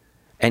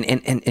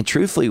 And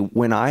truthfully,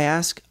 when I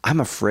ask,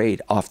 I'm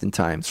afraid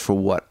oftentimes for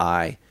what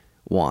I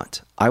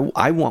want.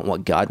 I want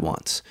what God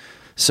wants.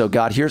 So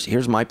God,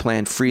 here's my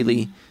plan.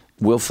 Freely,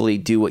 willfully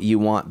do what you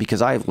want,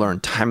 because I have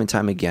learned time and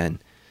time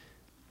again,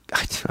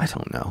 I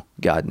don't know.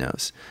 God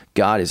knows.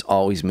 God is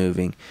always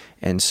moving.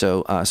 And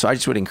so I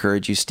just would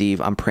encourage you, Steve,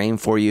 I'm praying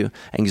for you.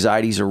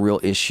 Anxiety is a real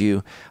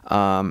issue.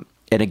 And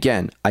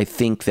again, I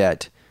think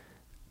that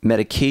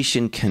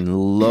medication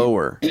can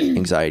lower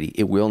anxiety.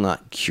 It will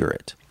not cure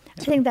it.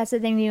 I think that's the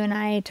thing you and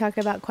I talk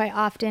about quite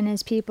often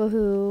is people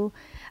who,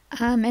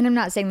 and I'm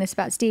not saying this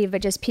about Steve,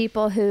 but just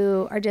people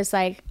who are just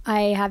like,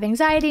 I have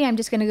anxiety, I'm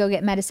just going to go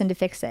get medicine to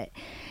fix it.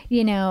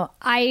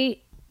 I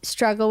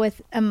struggle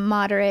with a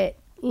moderate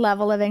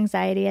level of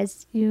anxiety,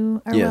 as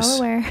you are well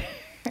aware.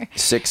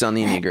 6 on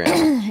the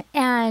Enneagram.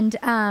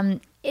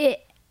 And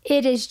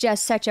it is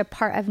just such a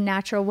part of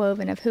natural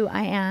woven of who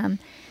I am.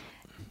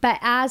 But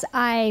as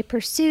I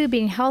pursue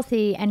being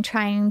healthy and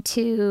trying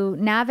to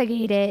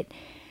navigate it,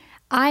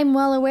 I'm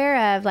well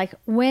aware of like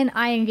when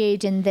I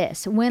engage in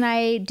this, when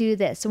I do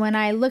this, when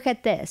I look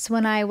at this,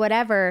 when I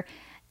whatever,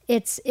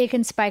 it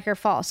can spike or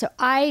fall. So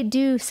I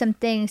do some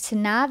things to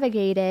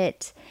navigate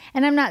it.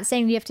 And I'm not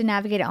saying you have to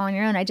navigate it all on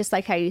your own. I just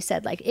like how you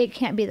said, like, it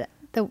can't be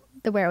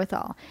the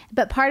wherewithal.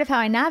 But part of how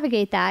I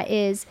navigate that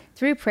is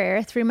through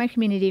prayer, through my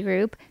community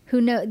group,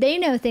 they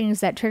know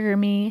things that trigger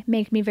me,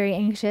 make me very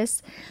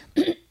anxious.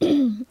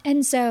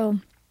 And so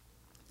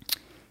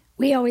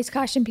we always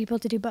caution people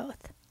to do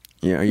both.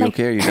 Yeah. Are you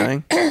okay? Are you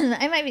dying?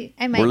 I might be.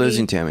 We're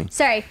losing Tammy.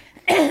 Sorry.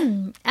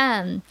 You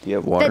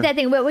have water? But that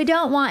thing, what we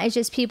don't want is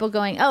just people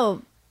going,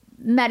 oh,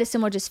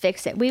 medicine will just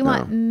fix it. We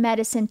want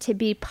medicine to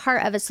be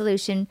part of a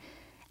solution,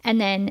 and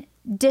then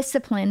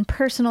discipline,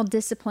 personal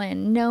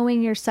discipline,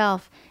 knowing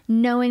yourself,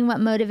 knowing what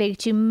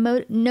motivates you,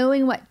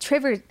 knowing what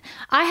triggers.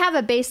 I have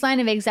a baseline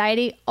of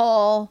anxiety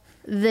all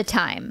the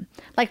time.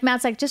 Like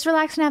Matt's like, just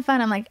relax and have fun.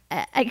 I'm like,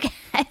 I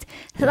can't.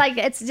 Like,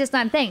 it's just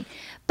not a thing.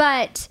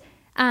 But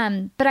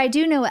I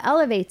do know what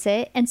elevates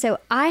it. And so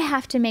I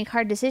have to make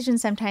hard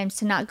decisions sometimes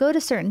to not go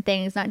to certain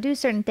things, not do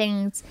certain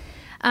things.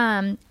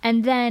 And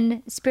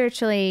then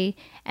spiritually,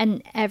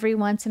 and every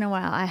once in a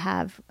while I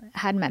have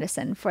had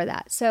medicine for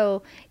that.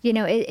 So,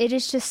 it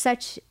is just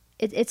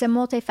it's a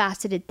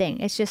multifaceted thing.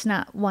 It's just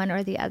not one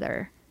or the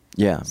other.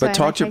 Yeah. So but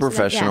talk to a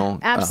professional.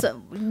 Yeah,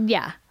 absolutely.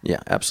 Yeah,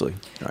 absolutely.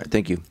 All right.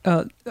 Thank you.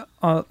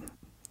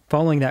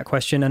 Following that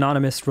question,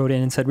 Anonymous wrote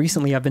in and said,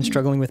 recently I've been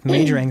struggling with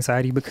major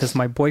anxiety because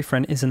my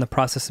boyfriend is in the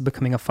process of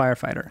becoming a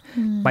firefighter.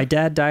 My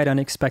dad died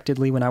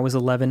unexpectedly when I was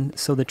 11,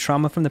 so the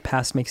trauma from the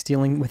past makes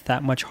dealing with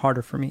that much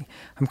harder for me.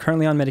 I'm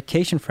currently on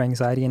medication for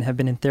anxiety and have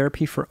been in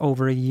therapy for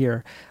over a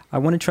year. I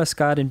want to trust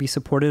God and be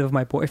supportive of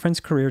my boyfriend's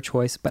career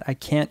choice, but I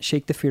can't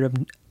shake the fear of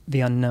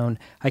the unknown.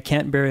 I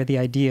can't bear the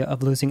idea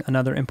of losing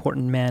another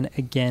important man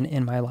again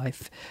in my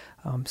life.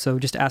 So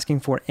just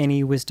asking for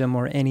any wisdom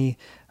or any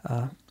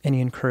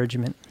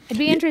encouragement. I'd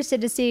be interested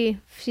to see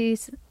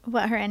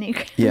what her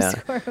Enneagram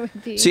score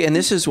would be. See, and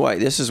this is why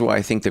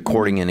I think the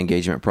courting and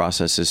engagement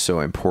process is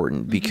so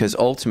important, because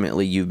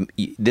ultimately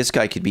this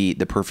guy could be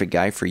the perfect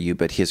guy for you,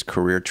 but his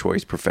career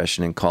choice,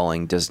 profession, and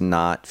calling does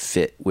not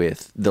fit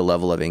with the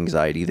level of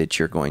anxiety that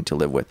you're going to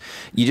live with.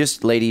 You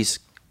just, ladies,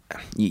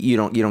 you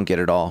don't get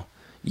it all.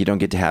 You don't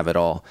get to have it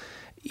all.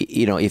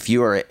 If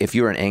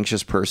you're an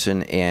anxious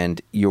person and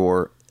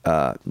your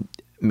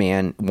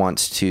man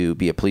wants to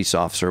be a police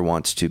officer,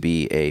 wants to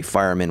be a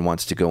fireman,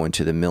 wants to go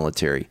into the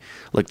military.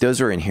 Look, those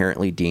are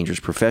inherently dangerous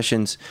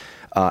professions.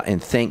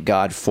 And thank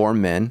God for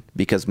men,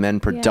 because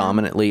men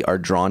predominantly are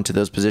drawn to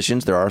those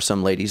positions. There are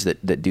some ladies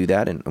that do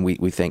that, and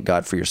we thank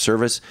God for your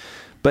service.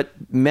 But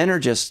men are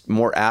just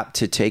more apt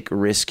to take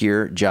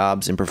riskier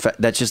jobs, and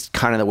that's just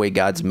kind of the way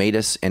God's made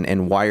us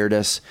and wired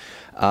us.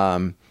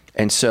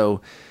 And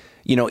so,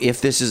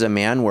 if this is a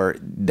man where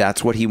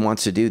that's what he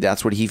wants to do,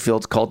 that's what he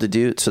feels called to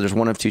do. So there's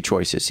one of two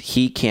choices.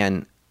 He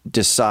can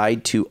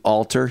decide to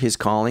alter his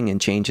calling and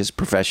change his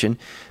profession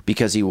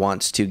because he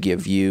wants to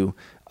give you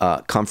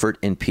comfort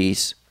and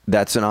peace,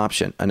 that's an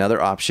option.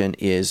 Another option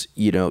is,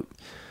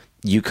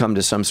 you come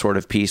to some sort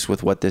of peace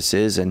with what this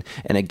is. And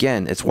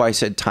again, it's why I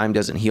said time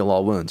doesn't heal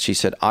all wounds. She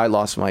said, I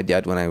lost my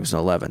dad when I was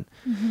 11.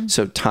 Mm-hmm.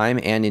 So time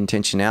and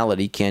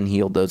intentionality can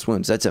heal those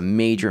wounds. That's a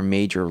major,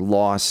 major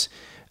loss.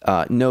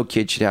 No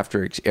kid should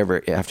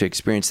ever have to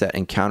experience that,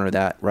 encounter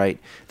that, right?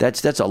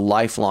 That's a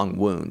lifelong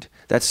wound.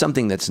 That's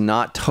something that's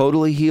not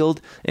totally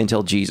healed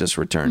until Jesus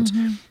returns.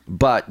 Mm-hmm.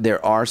 But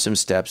there are some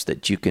steps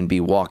that you can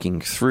be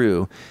walking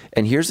through.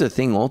 And here's the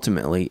thing,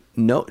 ultimately,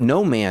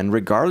 no man,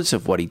 regardless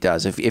of what he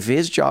does, if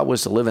his job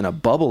was to live in a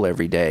bubble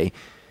every day,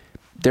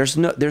 there's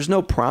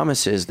no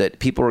promises that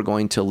people are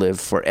going to live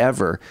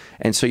forever.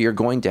 And so you're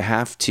going to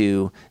have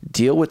to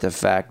deal with the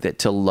fact that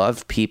to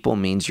love people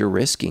means you're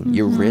risking. Mm-hmm.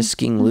 You're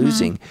risking mm-hmm.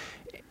 losing.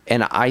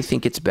 And I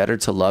think it's better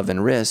to love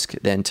and risk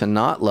than to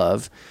not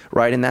love,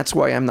 right? And that's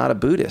why I'm not a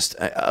Buddhist.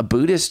 A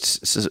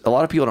Buddhist, a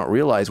lot of people don't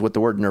realize what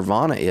the word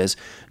nirvana is.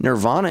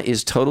 Nirvana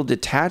is total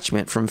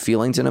detachment from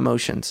feelings and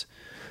emotions.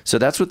 So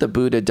that's what the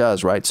Buddha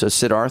does, right? So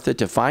Siddhartha,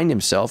 to find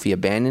himself, he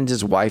abandoned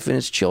his wife and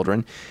his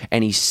children,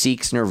 and he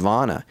seeks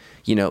nirvana,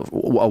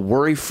 a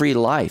worry-free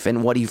life.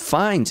 And what he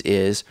finds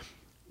is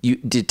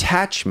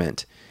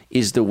detachment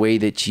is the way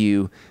that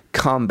you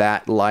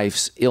combat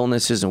life's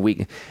illnesses and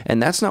weakness.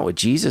 And that's not what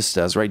Jesus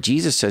does, right?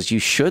 Jesus says you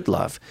should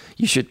love.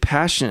 You should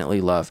passionately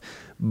love,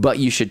 but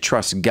you should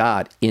trust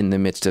God in the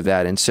midst of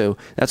that. And so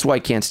that's why I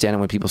can't stand it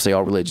when people say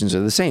all religions are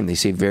the same. They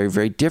say very,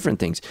 very different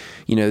things.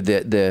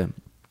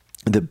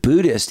 The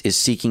Buddhist is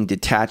seeking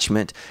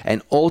detachment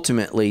and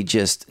ultimately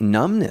just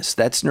numbness.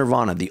 That's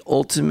nirvana, the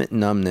ultimate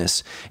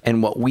numbness.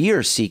 And what we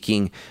are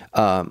seeking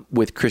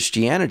with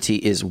Christianity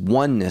is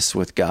oneness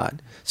with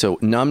God. So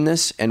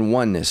numbness and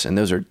oneness, and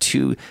those are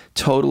two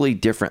totally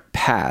different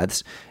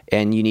paths,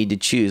 and you need to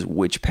choose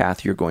which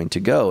path you're going to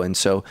go. And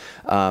so,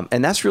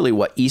 and that's really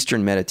what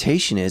Eastern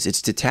meditation is.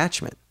 It's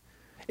detachment.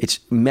 It's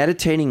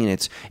meditating,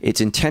 and it's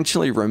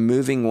intentionally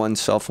removing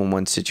oneself from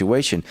one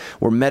situation,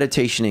 where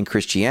meditation in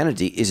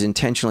Christianity is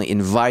intentionally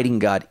inviting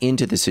God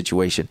into the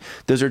situation.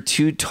 Those are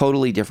two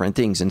totally different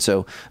things. And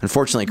so,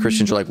 unfortunately,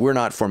 Christians are like, we're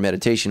not for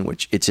meditation,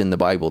 which it's in the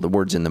Bible, the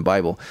word's in the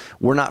Bible.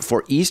 We're not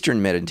for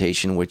Eastern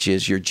meditation, which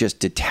is you're just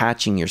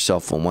detaching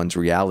yourself from one's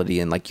reality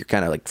and like you're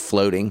kind of like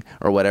floating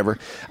or whatever.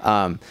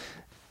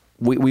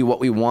 What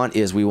we want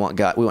is we want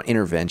God, we want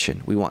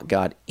intervention. We want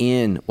God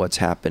in what's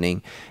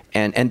happening.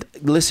 And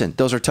listen,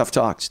 those are tough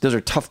talks. Those are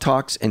tough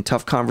talks and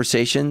tough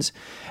conversations.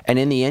 And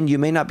in the end, you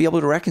may not be able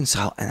to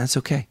reconcile, and that's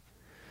okay.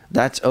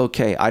 That's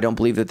okay. I don't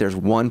believe that there's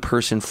one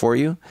person for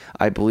you.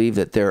 I believe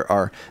that there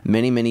are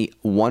many, many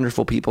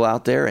wonderful people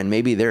out there, and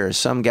maybe there is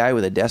some guy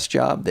with a desk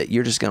job that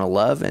you're just going to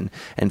love and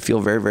feel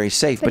very, very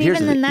safe. But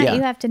even in that,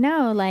 you have to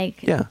know,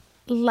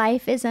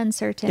 life is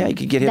uncertain. Yeah, you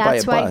could get hit by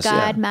a bus. That's why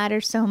God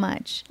matters so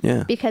much.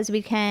 Yeah. Because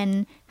we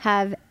can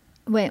have,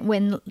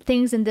 when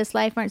things in this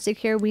life aren't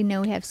secure, we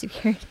know we have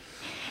security.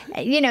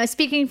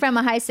 Speaking from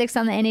a high 6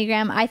 on the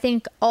Enneagram, I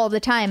think all the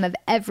time of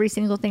every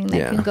single thing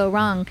that can go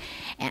wrong.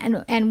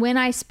 And when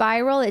I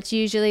spiral, it's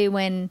usually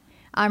when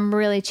I'm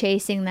really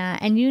chasing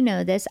that. And you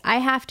know this, I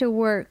have to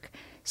work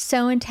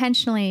so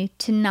intentionally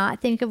to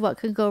not think of what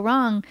could go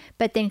wrong,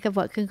 but think of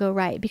what could go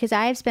right. Because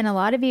I have spent a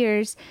lot of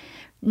years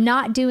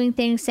not doing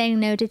things, saying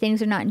no to things,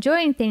 or not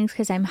enjoying things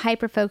because I'm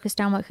hyper-focused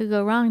on what could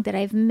go wrong, that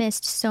I've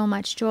missed so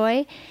much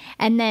joy.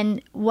 And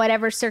then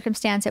whatever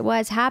circumstance it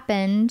was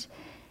happened,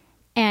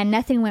 and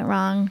nothing went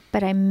wrong,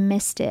 but I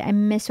missed it. I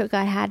missed what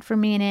God had for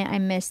me in it. I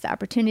missed the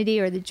opportunity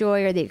or the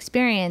joy or the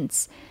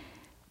experience.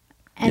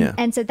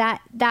 And so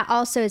that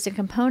also is a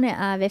component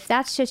of, if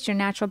that's just your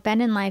natural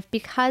bend in life,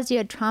 because you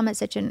had trauma at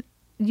such a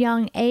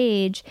young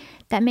age,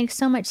 that makes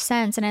so much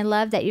sense. And I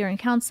love that you're in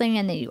counseling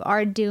and that you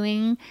are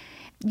doing,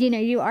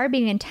 you are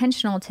being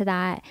intentional to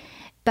that.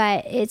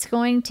 But it's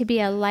going to be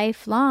a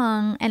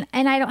lifelong, and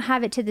I don't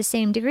have it to the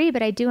same degree,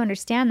 but I do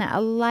understand that, a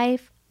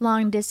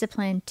lifelong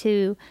discipline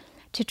to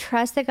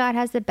trust that God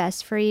has the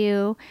best for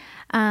you,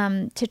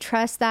 to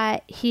trust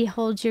that He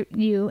holds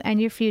you and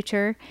your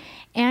future,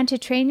 and to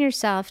train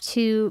yourself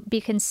to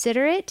be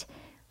considerate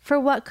for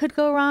what could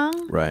go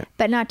wrong, right?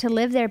 But not to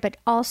live there, but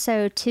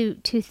also to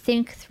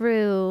think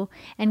through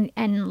and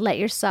let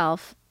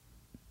yourself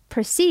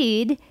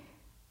proceed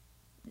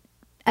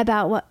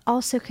about what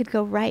also could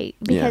go right.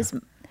 Because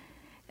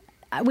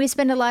we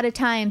spend a lot of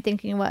time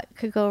thinking what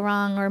could go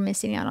wrong or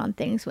missing out on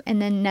things,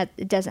 and then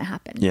it doesn't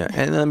happen. Yeah,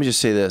 and let me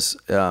just say this.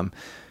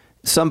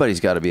 Somebody's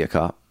got to be a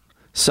cop.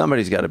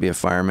 Somebody's got to be a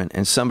fireman,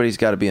 and somebody's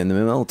got to be in the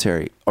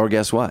military. Or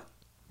guess what?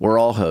 We're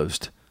all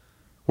hosed.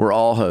 We're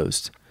all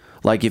hosed.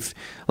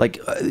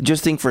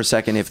 Just think for a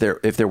second, if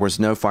there was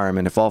no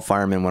firemen, if all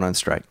firemen went on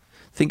strike.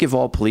 Think if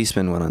all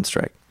policemen went on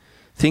strike.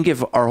 Think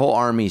if our whole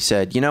army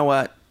said, you know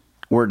what?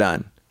 We're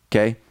done.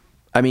 Okay?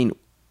 I mean,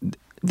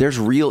 there's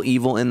real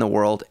evil in the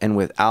world, and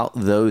without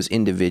those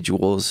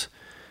individuals,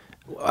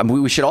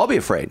 we should all be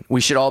afraid.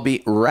 We should all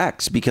be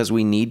wrecks because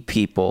we need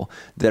people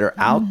that are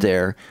out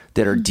there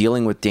that are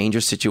dealing with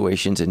dangerous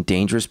situations and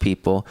dangerous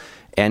people.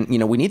 And,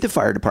 we need the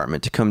fire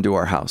department to come to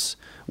our house.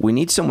 We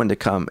need someone to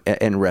come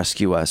and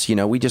rescue us.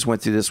 We just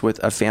went through this with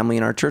a family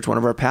in our church. One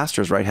of our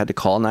pastors, had to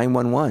call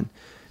 911.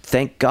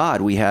 Thank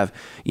God we have,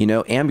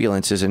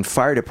 ambulances and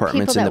fire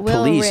departments and the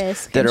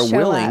police that are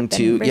willing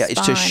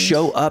to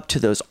show up to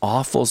those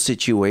awful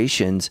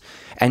situations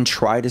and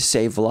try to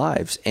save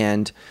lives.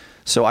 And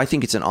so I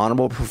think it's an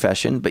honorable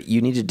profession, but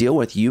you need to deal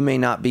with, you may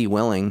not be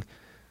willing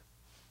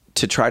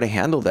to try to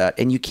handle that.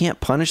 And you can't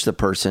punish the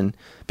person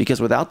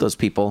because without those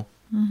people,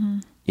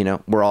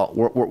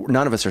 we're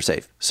none of us are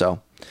safe.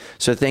 So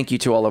thank you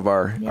to all of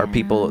our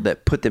people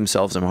that put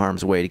themselves in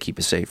harm's way to keep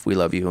us safe. We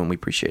love you and we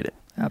appreciate it.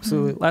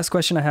 Absolutely. Last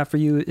question I have for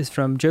you is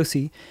from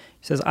Josie.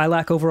 She says, I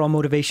lack overall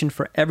motivation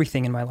for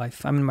everything in my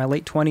life. I'm in my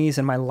late 20s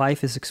and my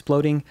life is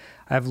exploding.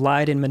 I've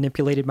lied and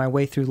manipulated my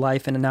way through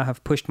life and now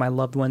have pushed my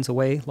loved ones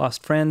away,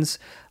 lost friends,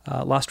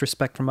 lost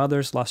respect from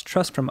others, lost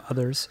trust from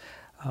others.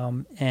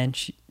 And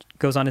she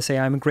goes on to say,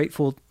 I'm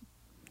grateful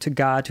to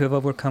God to have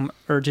overcome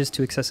urges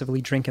to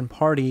excessively drink and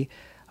party.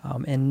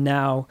 And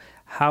now,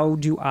 how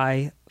do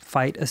I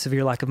fight a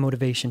severe lack of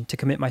motivation to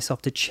commit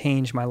myself to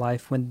change my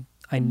life when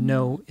I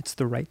know it's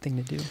the right thing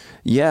to do?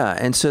 Yeah.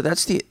 And so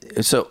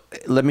so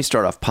let me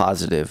start off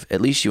positive.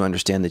 At least you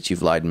understand that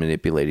you've lied and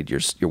manipulated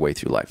your way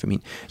through life. I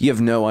mean, you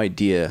have no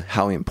idea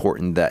how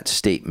important that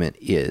statement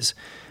is.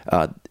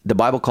 The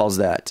Bible calls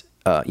that,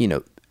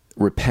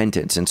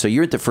 repentance. And so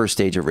you're at the first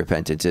stage of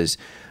repentance is,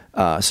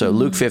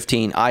 Luke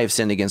 15, I have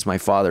sinned against my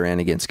Father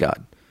and against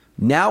God.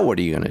 Now what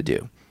are you going to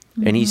do?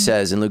 And he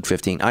says in Luke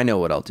 15, I know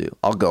what I'll do.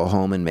 I'll go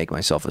home and make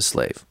myself a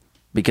slave,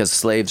 because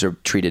slaves are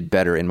treated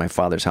better in my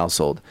Father's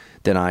household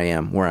than I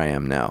am where I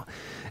am now.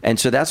 And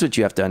so that's what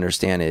you have to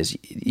understand is,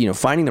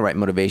 finding the right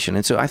motivation.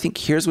 And so I think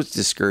here's what's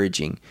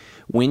discouraging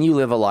when you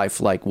live a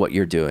life like what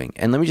you're doing.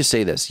 And let me just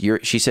say this.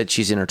 She said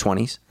she's in her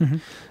 20s.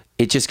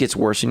 It just gets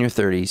worse in your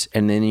 30s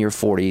and then in your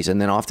 40s.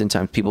 And then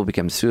oftentimes people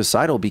become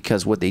suicidal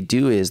because what they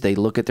do is they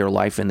look at their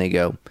life and they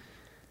go,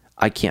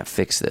 I can't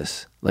fix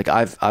this. Like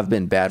I've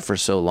been bad for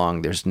so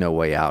long, there's no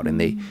way out.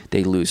 And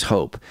they lose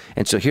hope.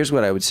 And so here's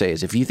what I would say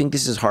is, if you think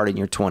this is hard in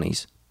your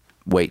 20s,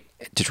 wait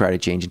to try to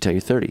change until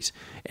your 30s.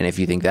 And if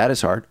you think that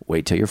is hard,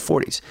 wait till your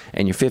 40s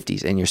and your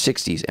 50s and your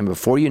 60s. And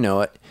before you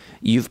know it,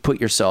 you've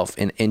put yourself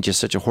in just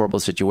such a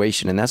horrible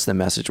situation. And that's the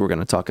message we're going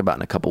to talk about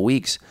in a couple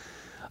weeks.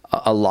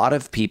 A lot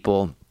of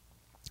people,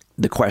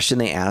 the question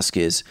they ask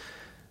is,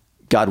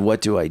 God,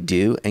 what do I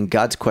do? And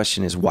God's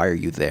question is, why are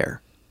you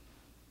there?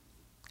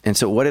 And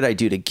so what did I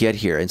do to get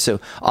here? And so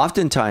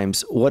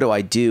oftentimes, what do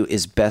I do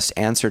is best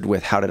answered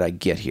with, how did I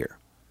get here?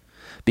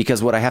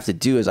 Because what I have to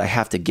do is I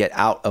have to get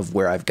out of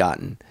where I've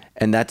gotten.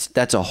 And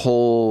that's a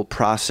whole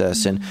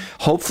process. And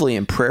hopefully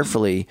and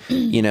prayerfully,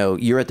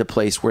 you're at the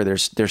place where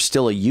there's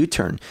still a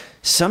U-turn.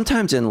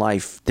 Sometimes in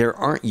life, there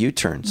aren't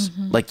U-turns.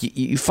 Like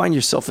you find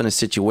yourself in a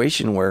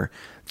situation where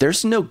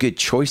there's no good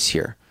choice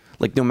here.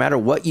 Like no matter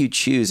what you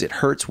choose, it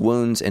hurts,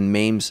 wounds, and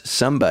maims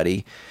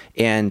somebody.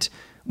 And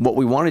what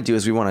we want to do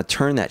is we want to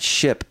turn that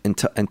ship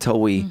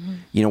until we,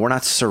 we're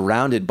not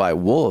surrounded by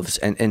wolves.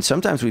 And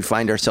sometimes we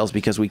find ourselves,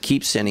 because we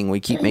keep sinning, we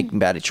keep making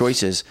bad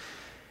choices,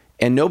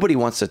 and nobody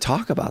wants to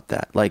talk about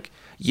that. Like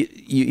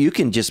you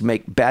can just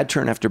make bad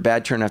turn after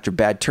bad turn after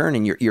bad turn,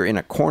 and you're in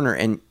a corner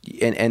and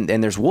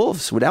there's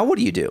wolves. Now what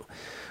do you do?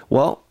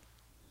 Well,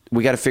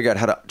 we got to figure out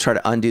how to try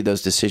to undo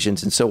those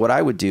decisions. And so what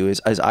I would do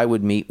is I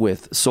would meet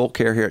with Soul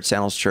Care here at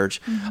Sandals Church.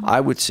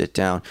 I would sit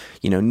down.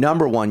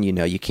 Number one,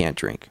 you can't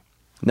drink.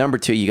 Number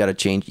two, you got to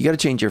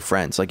change your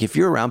friends. Like if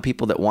you're around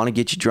people that want to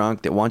get you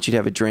drunk, that want you to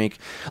have a drink,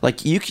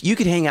 like you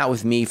could hang out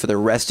with me for the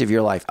rest of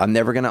your life. I'm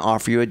never going to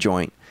offer you a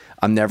joint.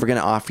 I'm never going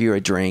to offer you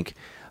a drink.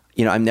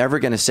 I'm never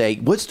going to say,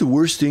 what's the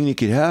worst thing that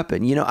could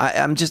happen?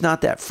 I'm just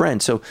not that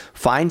friend. So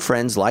find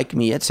friends like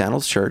me at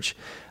Sandals Church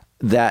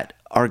that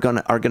are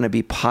gonna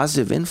be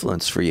positive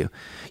influence for you.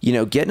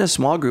 Get in a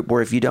small group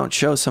where if you don't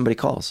show, somebody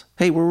calls.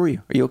 Hey, where were you?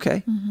 Are you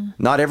okay?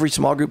 Not every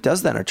small group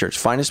does that in our church.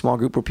 Find a small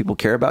group where people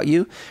care about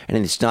you,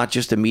 and it's not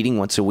just a meeting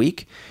once a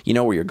week,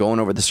 where you're going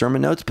over the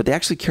sermon notes, but they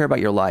actually care about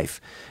your life.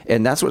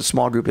 And that's what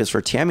small group is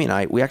for Tammy and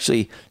I. We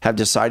actually have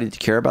decided to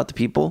care about the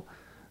people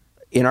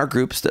in our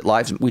groups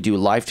we do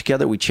life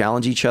together. We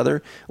challenge each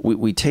other.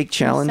 We take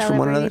challenge from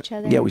one another.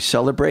 Yeah, we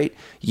celebrate.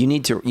 You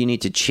need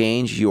to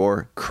change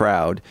your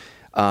crowd.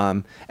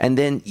 And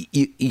then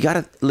you got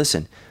to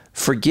listen.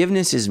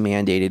 Forgiveness is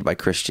mandated by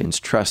Christians.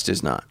 Trust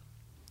is not.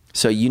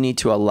 So you need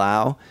to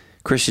allow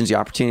Christians the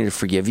opportunity to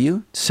forgive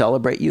you,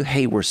 celebrate you.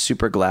 Hey, we're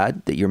super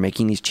glad that you're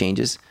making these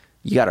changes.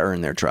 You got to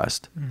earn their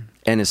trust.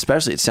 And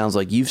especially, it sounds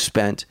like you've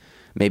spent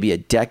maybe a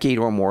decade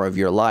or more of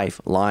your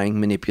life lying,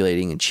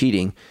 manipulating, and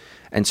cheating.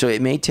 And so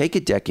it may take a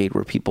decade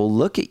where people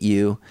look at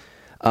you.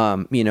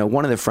 One of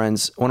my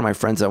friends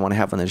I want to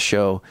have on the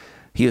show,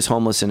 he was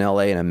homeless in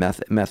LA and a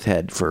meth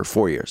head for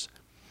 4 years.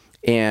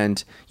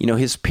 And,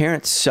 his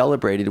parents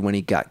celebrated when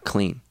he got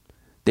clean.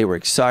 They were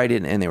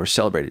excited and they were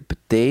celebrated, but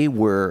they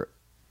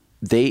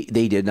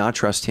did not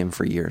trust him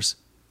for years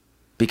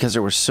because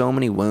there were so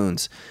many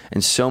wounds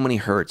and so many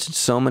hurts and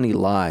so many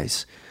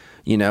lies,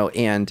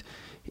 and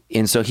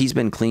so he's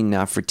been clean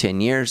now for 10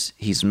 years.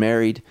 He's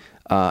married,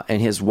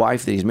 and his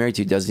wife that he's married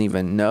to doesn't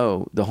even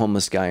know the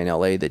homeless guy in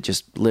LA that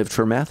just lived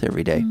for meth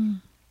every day.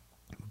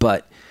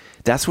 But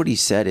that's what he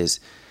said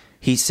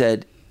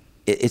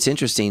it's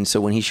interesting. So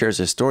when he shares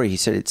his story, he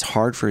said it's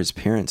hard for his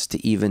parents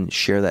to even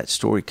share that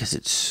story because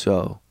it's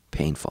so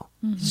painful,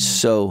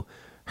 so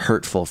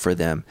hurtful for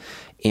them.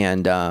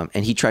 And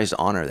he tries to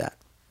honor that.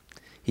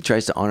 He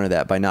tries to honor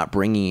that by not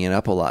bringing it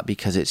up a lot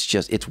because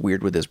it's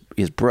weird with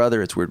his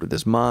brother. It's weird with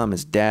his mom,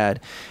 his dad.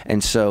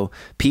 And so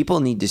people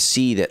need to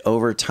see that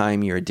over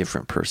time, you're a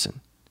different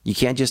person. You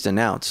can't just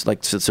announce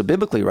so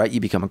biblically, right? You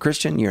become a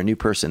Christian, you're a new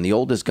person. The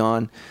old is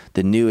gone,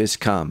 the new is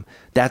come.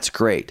 That's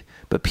great.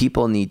 But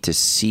people need to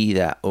see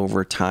that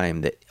over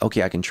time that,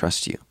 okay, I can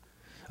trust you.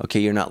 Okay,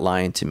 you're not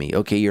lying to me.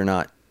 Okay, you're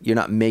not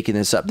making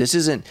this up. This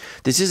isn't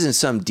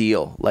some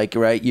deal, right?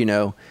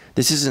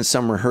 This isn't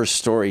some rehearsed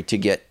story to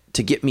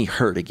get me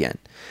hurt again.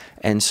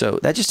 And so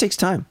that just takes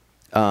time.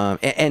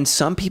 And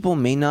some people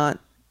may not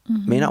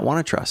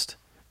want to trust,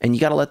 and you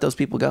got to let those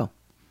people go.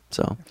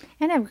 So,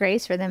 and have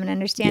grace for them and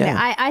understand it.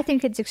 I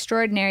think it's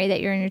extraordinary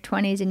that you're in your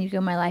 20s and you go,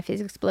 my life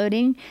is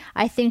exploding.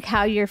 I think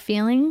how you're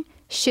feeling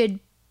should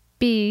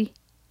be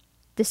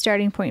the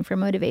starting point for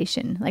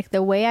motivation. Like,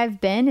 the way I've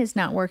been is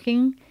not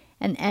working.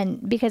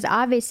 And because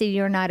obviously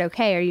you're not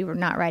okay, or you're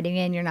not writing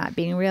in, you're not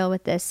being real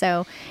with this.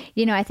 So,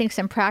 I think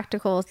some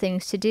practical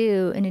things to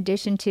do in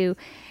addition to,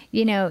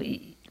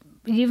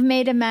 you've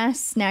made a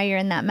mess. Now you're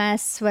in that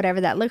mess,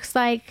 whatever that looks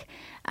like.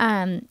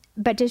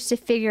 But just to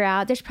figure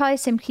out, there's probably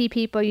some key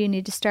people you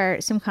need to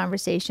start some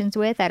conversations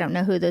with. I don't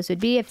know who those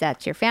would be, if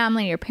that's your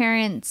family, your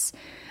parents,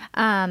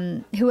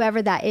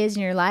 whoever that is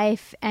in your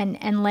life,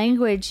 and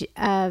language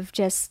of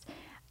just,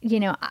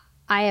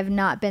 I have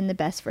not been the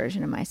best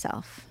version of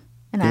myself.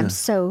 And I'm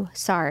so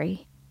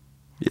sorry.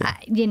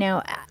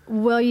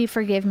 Will you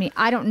forgive me?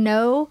 I don't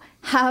know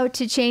how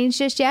to change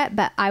just yet,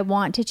 but I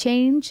want to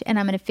change, and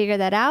I'm going to figure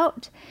that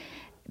out.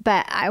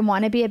 But I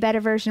want to be a better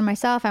version of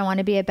myself. I want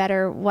to be a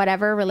better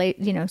whatever,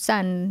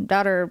 son,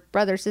 daughter,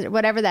 brother, sister,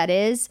 whatever that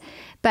is.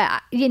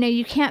 But,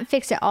 you can't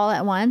fix it all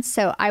at once.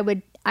 So I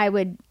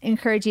would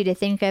encourage you to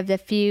think of the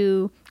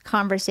few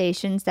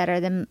conversations that are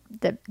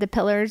the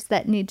pillars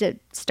that need to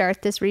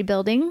start this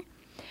rebuilding,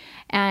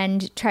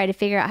 and try to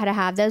figure out how to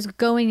have those,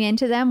 going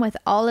into them with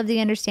all of the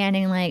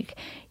understanding,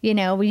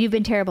 you've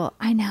been terrible.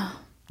 I know.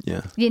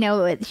 Yeah.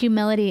 With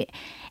humility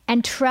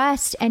and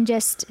trust, and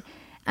just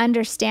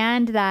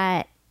understand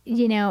that,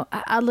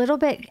 a little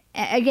bit,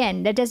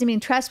 again, that doesn't mean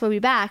trust will be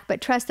back,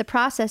 but trust the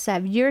process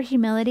of your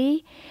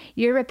humility,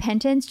 your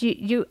repentance,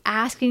 you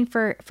asking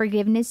for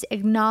forgiveness,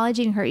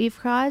 acknowledging hurt you've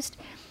caused.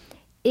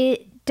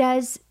 It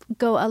does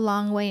go a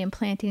long way in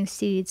planting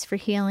seeds for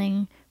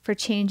healing, for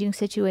changing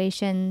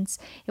situations.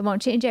 It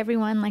won't change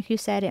everyone, like you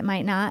said, it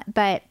might not,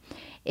 but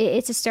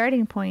it's a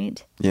starting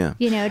point. Yeah.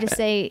 To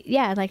say,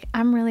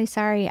 I'm really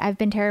sorry, I've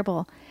been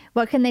terrible.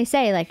 What can they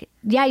say?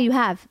 Yeah, you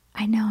have.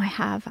 I know I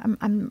have.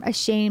 I'm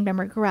ashamed. I'm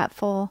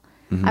regretful.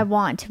 I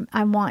want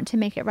to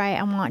make it right.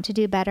 I want to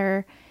do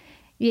better.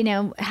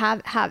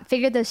 Have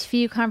figure those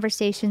few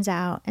conversations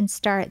out and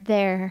start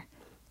there,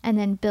 and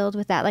then build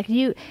with that. Like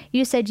you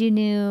said, you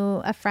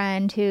knew a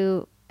friend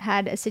who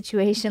had a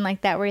situation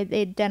like that where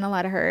they'd done a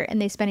lot of hurt,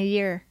 and they spent a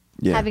year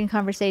having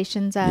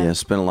conversations.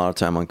 Spent a lot of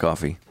time on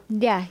coffee.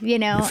 Yeah,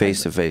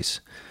 face to face.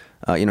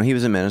 He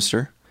was a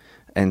minister,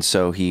 and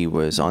so he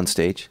was on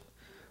stage.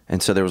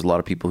 And so there was a lot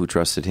of people who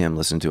trusted him,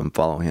 listened to him,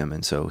 follow him.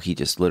 And so he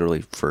just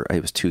literally,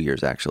 it was 2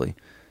 years actually,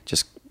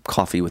 just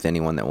coffee with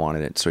anyone that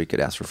wanted it so he could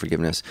ask for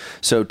forgiveness.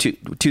 So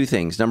two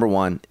things. Number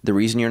one, the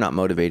reason you're not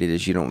motivated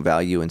is you don't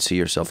value and see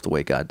yourself the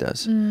way God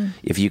does.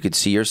 If you could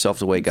see yourself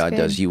the way God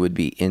does, you would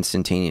be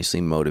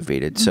instantaneously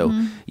motivated. So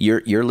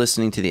you're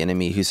listening to the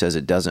enemy who says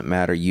it doesn't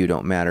matter, you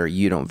don't matter,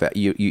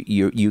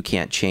 you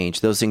can't change.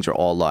 Those things are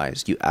all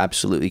lies. You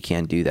absolutely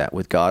can do that.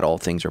 With God, all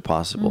things are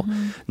possible.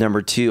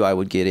 Number two, I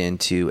would get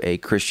into a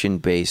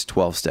Christian-based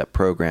 12-step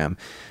program,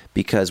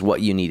 because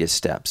what you need is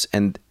steps.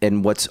 And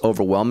what's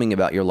overwhelming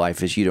about your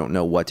life is you don't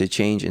know what to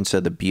change. And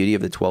so the beauty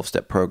of the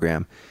 12-step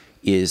program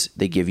is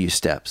they give you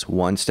steps,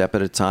 one step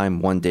at a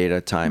time, one day at a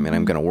time. And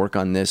I'm going to work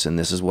on this, and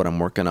this is what I'm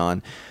working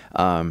on.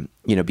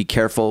 Be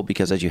careful,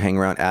 because as you hang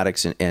around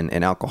addicts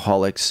and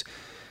alcoholics,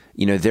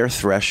 their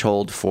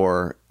threshold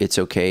for it's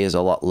okay is a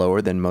lot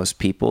lower than most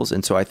people's.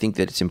 And so I think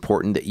that it's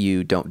important that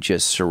you don't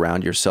just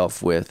surround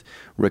yourself with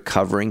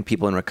recovering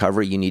people in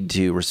recovery. You need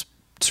to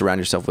surround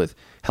yourself with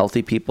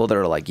healthy people that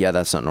are like, yeah,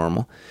 that's not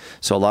normal.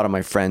 So a lot of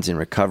my friends in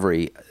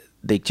recovery,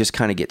 they just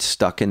kind of get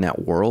stuck in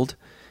that world,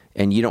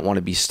 and you don't want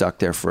to be stuck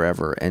there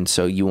forever. And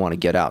so you want to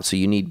get out. So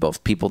you need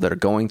both people that are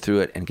going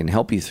through it and can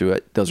help you through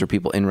it. Those are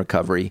people in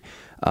recovery,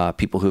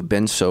 people who've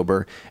been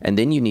sober. And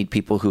then you need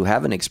people who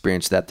haven't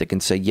experienced that can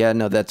say, yeah,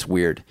 no, that's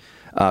weird.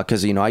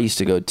 Because, I used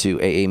to go to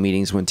AA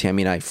meetings when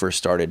Tammy and I first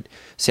started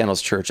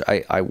Sandals Church.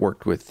 I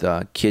worked with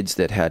kids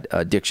that had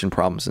addiction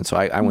problems. And so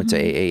I went to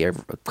AA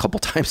a couple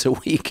times a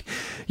week,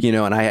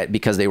 and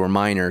because they were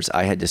minors,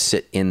 I had to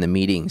sit in the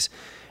meetings.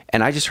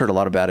 And I just heard a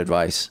lot of bad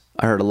advice.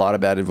 I heard a lot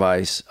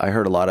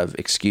of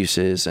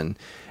excuses. And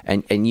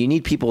you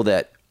need people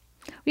that...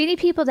 We need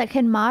people that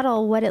can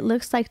model what it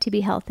looks like to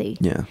be healthy.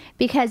 Yeah.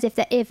 Because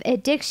if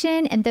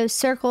addiction and those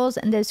circles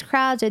and those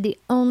crowds are the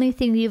only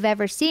thing you've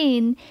ever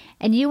seen,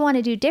 and you want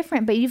to do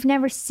different, but you've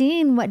never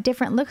seen what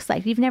different looks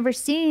like. You've never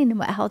seen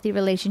what healthy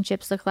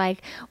relationships look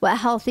like, what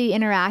healthy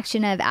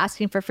interaction of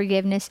asking for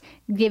forgiveness,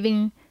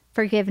 giving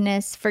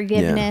forgiveness,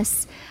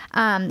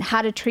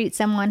 how to treat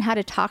someone, how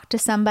to talk to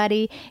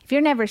somebody. If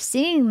you're never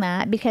seeing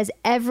that, because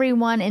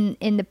everyone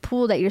in the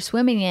pool that you're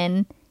swimming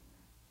in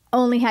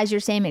only has your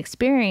same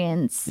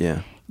experience.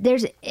 Yeah.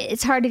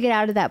 It's hard to get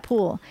out of that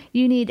pool.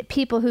 You need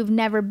people who've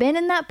never been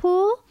in that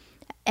pool,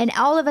 and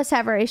all of us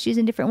have our issues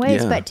in different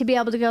ways, but to be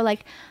able to go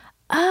like,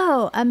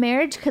 oh, a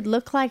marriage could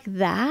look like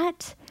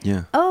that.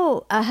 Yeah.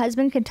 Oh, a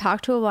husband could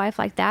talk to a wife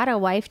like that, a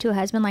wife to a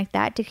husband like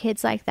that, to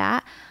kids like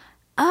that.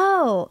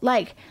 Oh,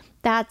 like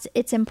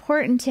it's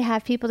important to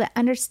have people that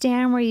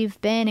understand where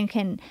you've been and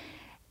can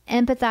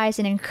empathize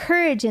and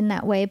encourage in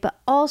that way, but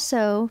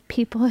also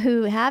people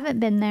who haven't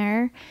been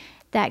there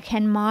that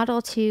can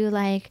model to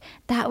like,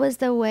 that was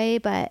the way,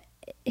 but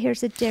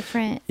here's a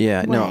different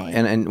way. No,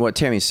 and what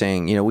Tammy's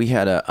saying, we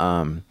had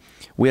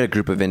a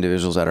group of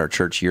individuals at our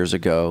church years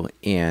ago,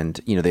 and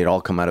they'd all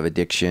come out of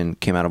addiction,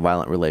 came out of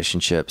violent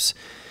relationships,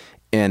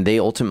 and they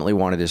ultimately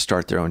wanted to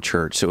start their own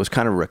church. So it was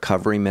kind of a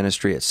recovery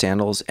ministry at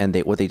Sandals, and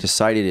what they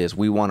decided is,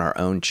 we want our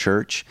own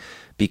church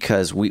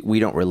because we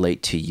don't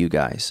relate to you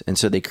guys. And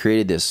so they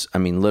created this,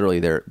 literally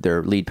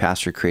their lead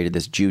pastor created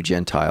this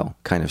Jew-Gentile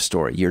kind of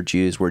story. You're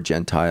Jews, we're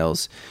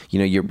Gentiles,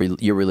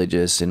 you're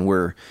religious, and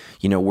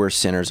we're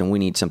sinners, and we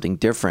need something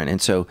different.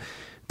 And so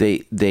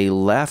they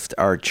left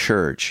our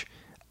church,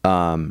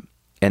 and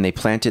they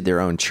planted their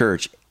own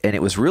church, and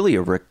it was really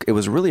a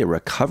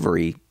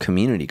recovery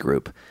community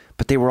group,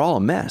 but they were all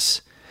a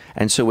mess.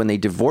 And so when they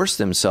divorced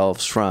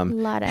themselves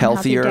from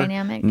healthier,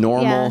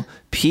 normal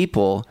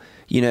people,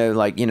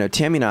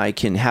 Tammy and I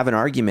can have an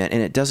argument,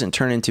 and it doesn't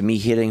turn into me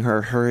hitting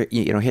her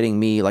hitting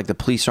me, like the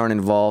police aren't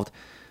involved.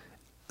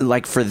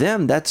 Like for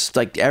them, that's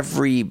like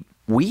every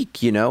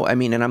week, and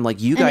I'm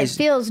like, you guys...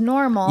 And it feels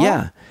normal,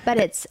 but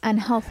it's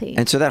unhealthy.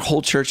 And so that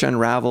whole church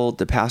unraveled.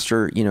 The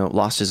pastor,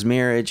 lost his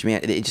marriage.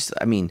 Man, it just,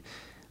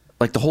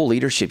 like the whole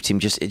leadership team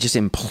just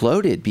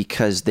imploded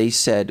because they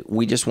said,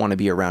 we just want to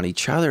be around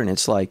each other. And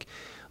it's like,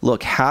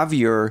 look, have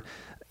your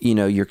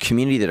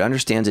community that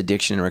understands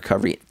addiction and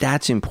recovery.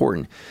 That's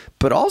important.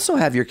 But also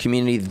have your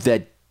community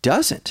that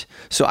doesn't.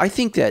 So I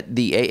think that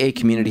the AA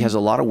community has a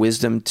lot of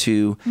wisdom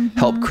to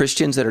help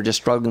Christians that are just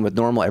struggling with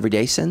normal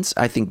everyday sins.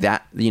 I think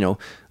that,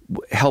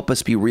 help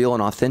us be real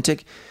and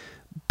authentic.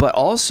 But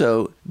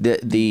also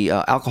the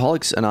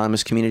Alcoholics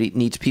Anonymous community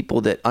needs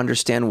people that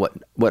understand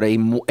what a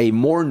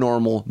more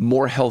normal,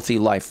 more healthy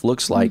life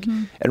looks like.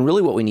 And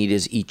really what we need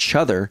is each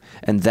other,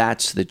 and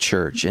that's the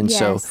church. And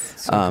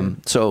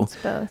so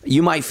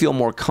you might feel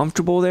more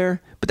comfortable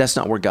there, but that's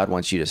not where God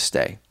wants you to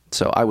stay.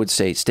 So I would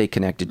say stay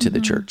connected to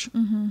the church.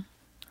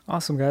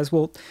 Awesome, guys.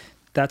 Well,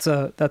 that's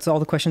all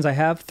the questions I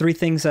have. 3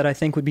 things that I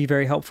think would be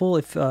very helpful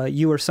if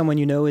you or someone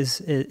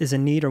is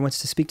in need or wants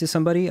to speak to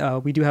somebody.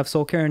 We do have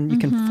soul care, and you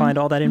can find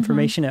all that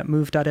information at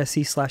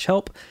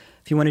move.sc/help.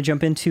 If you want to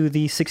jump into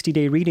the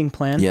 60-day reading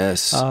plan,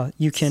 yes,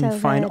 you can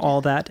find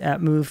all that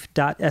at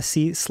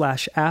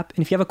move.sc/app. And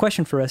if you have a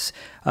question for us,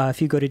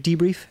 if you go to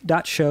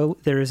debrief.show,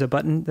 there is a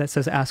button that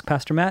says Ask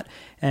Pastor Matt,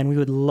 and we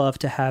would love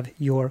to have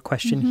your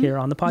question here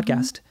on the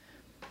podcast.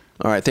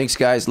 All right. Thanks,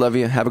 guys. Love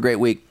you. Have a great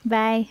week.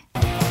 Bye.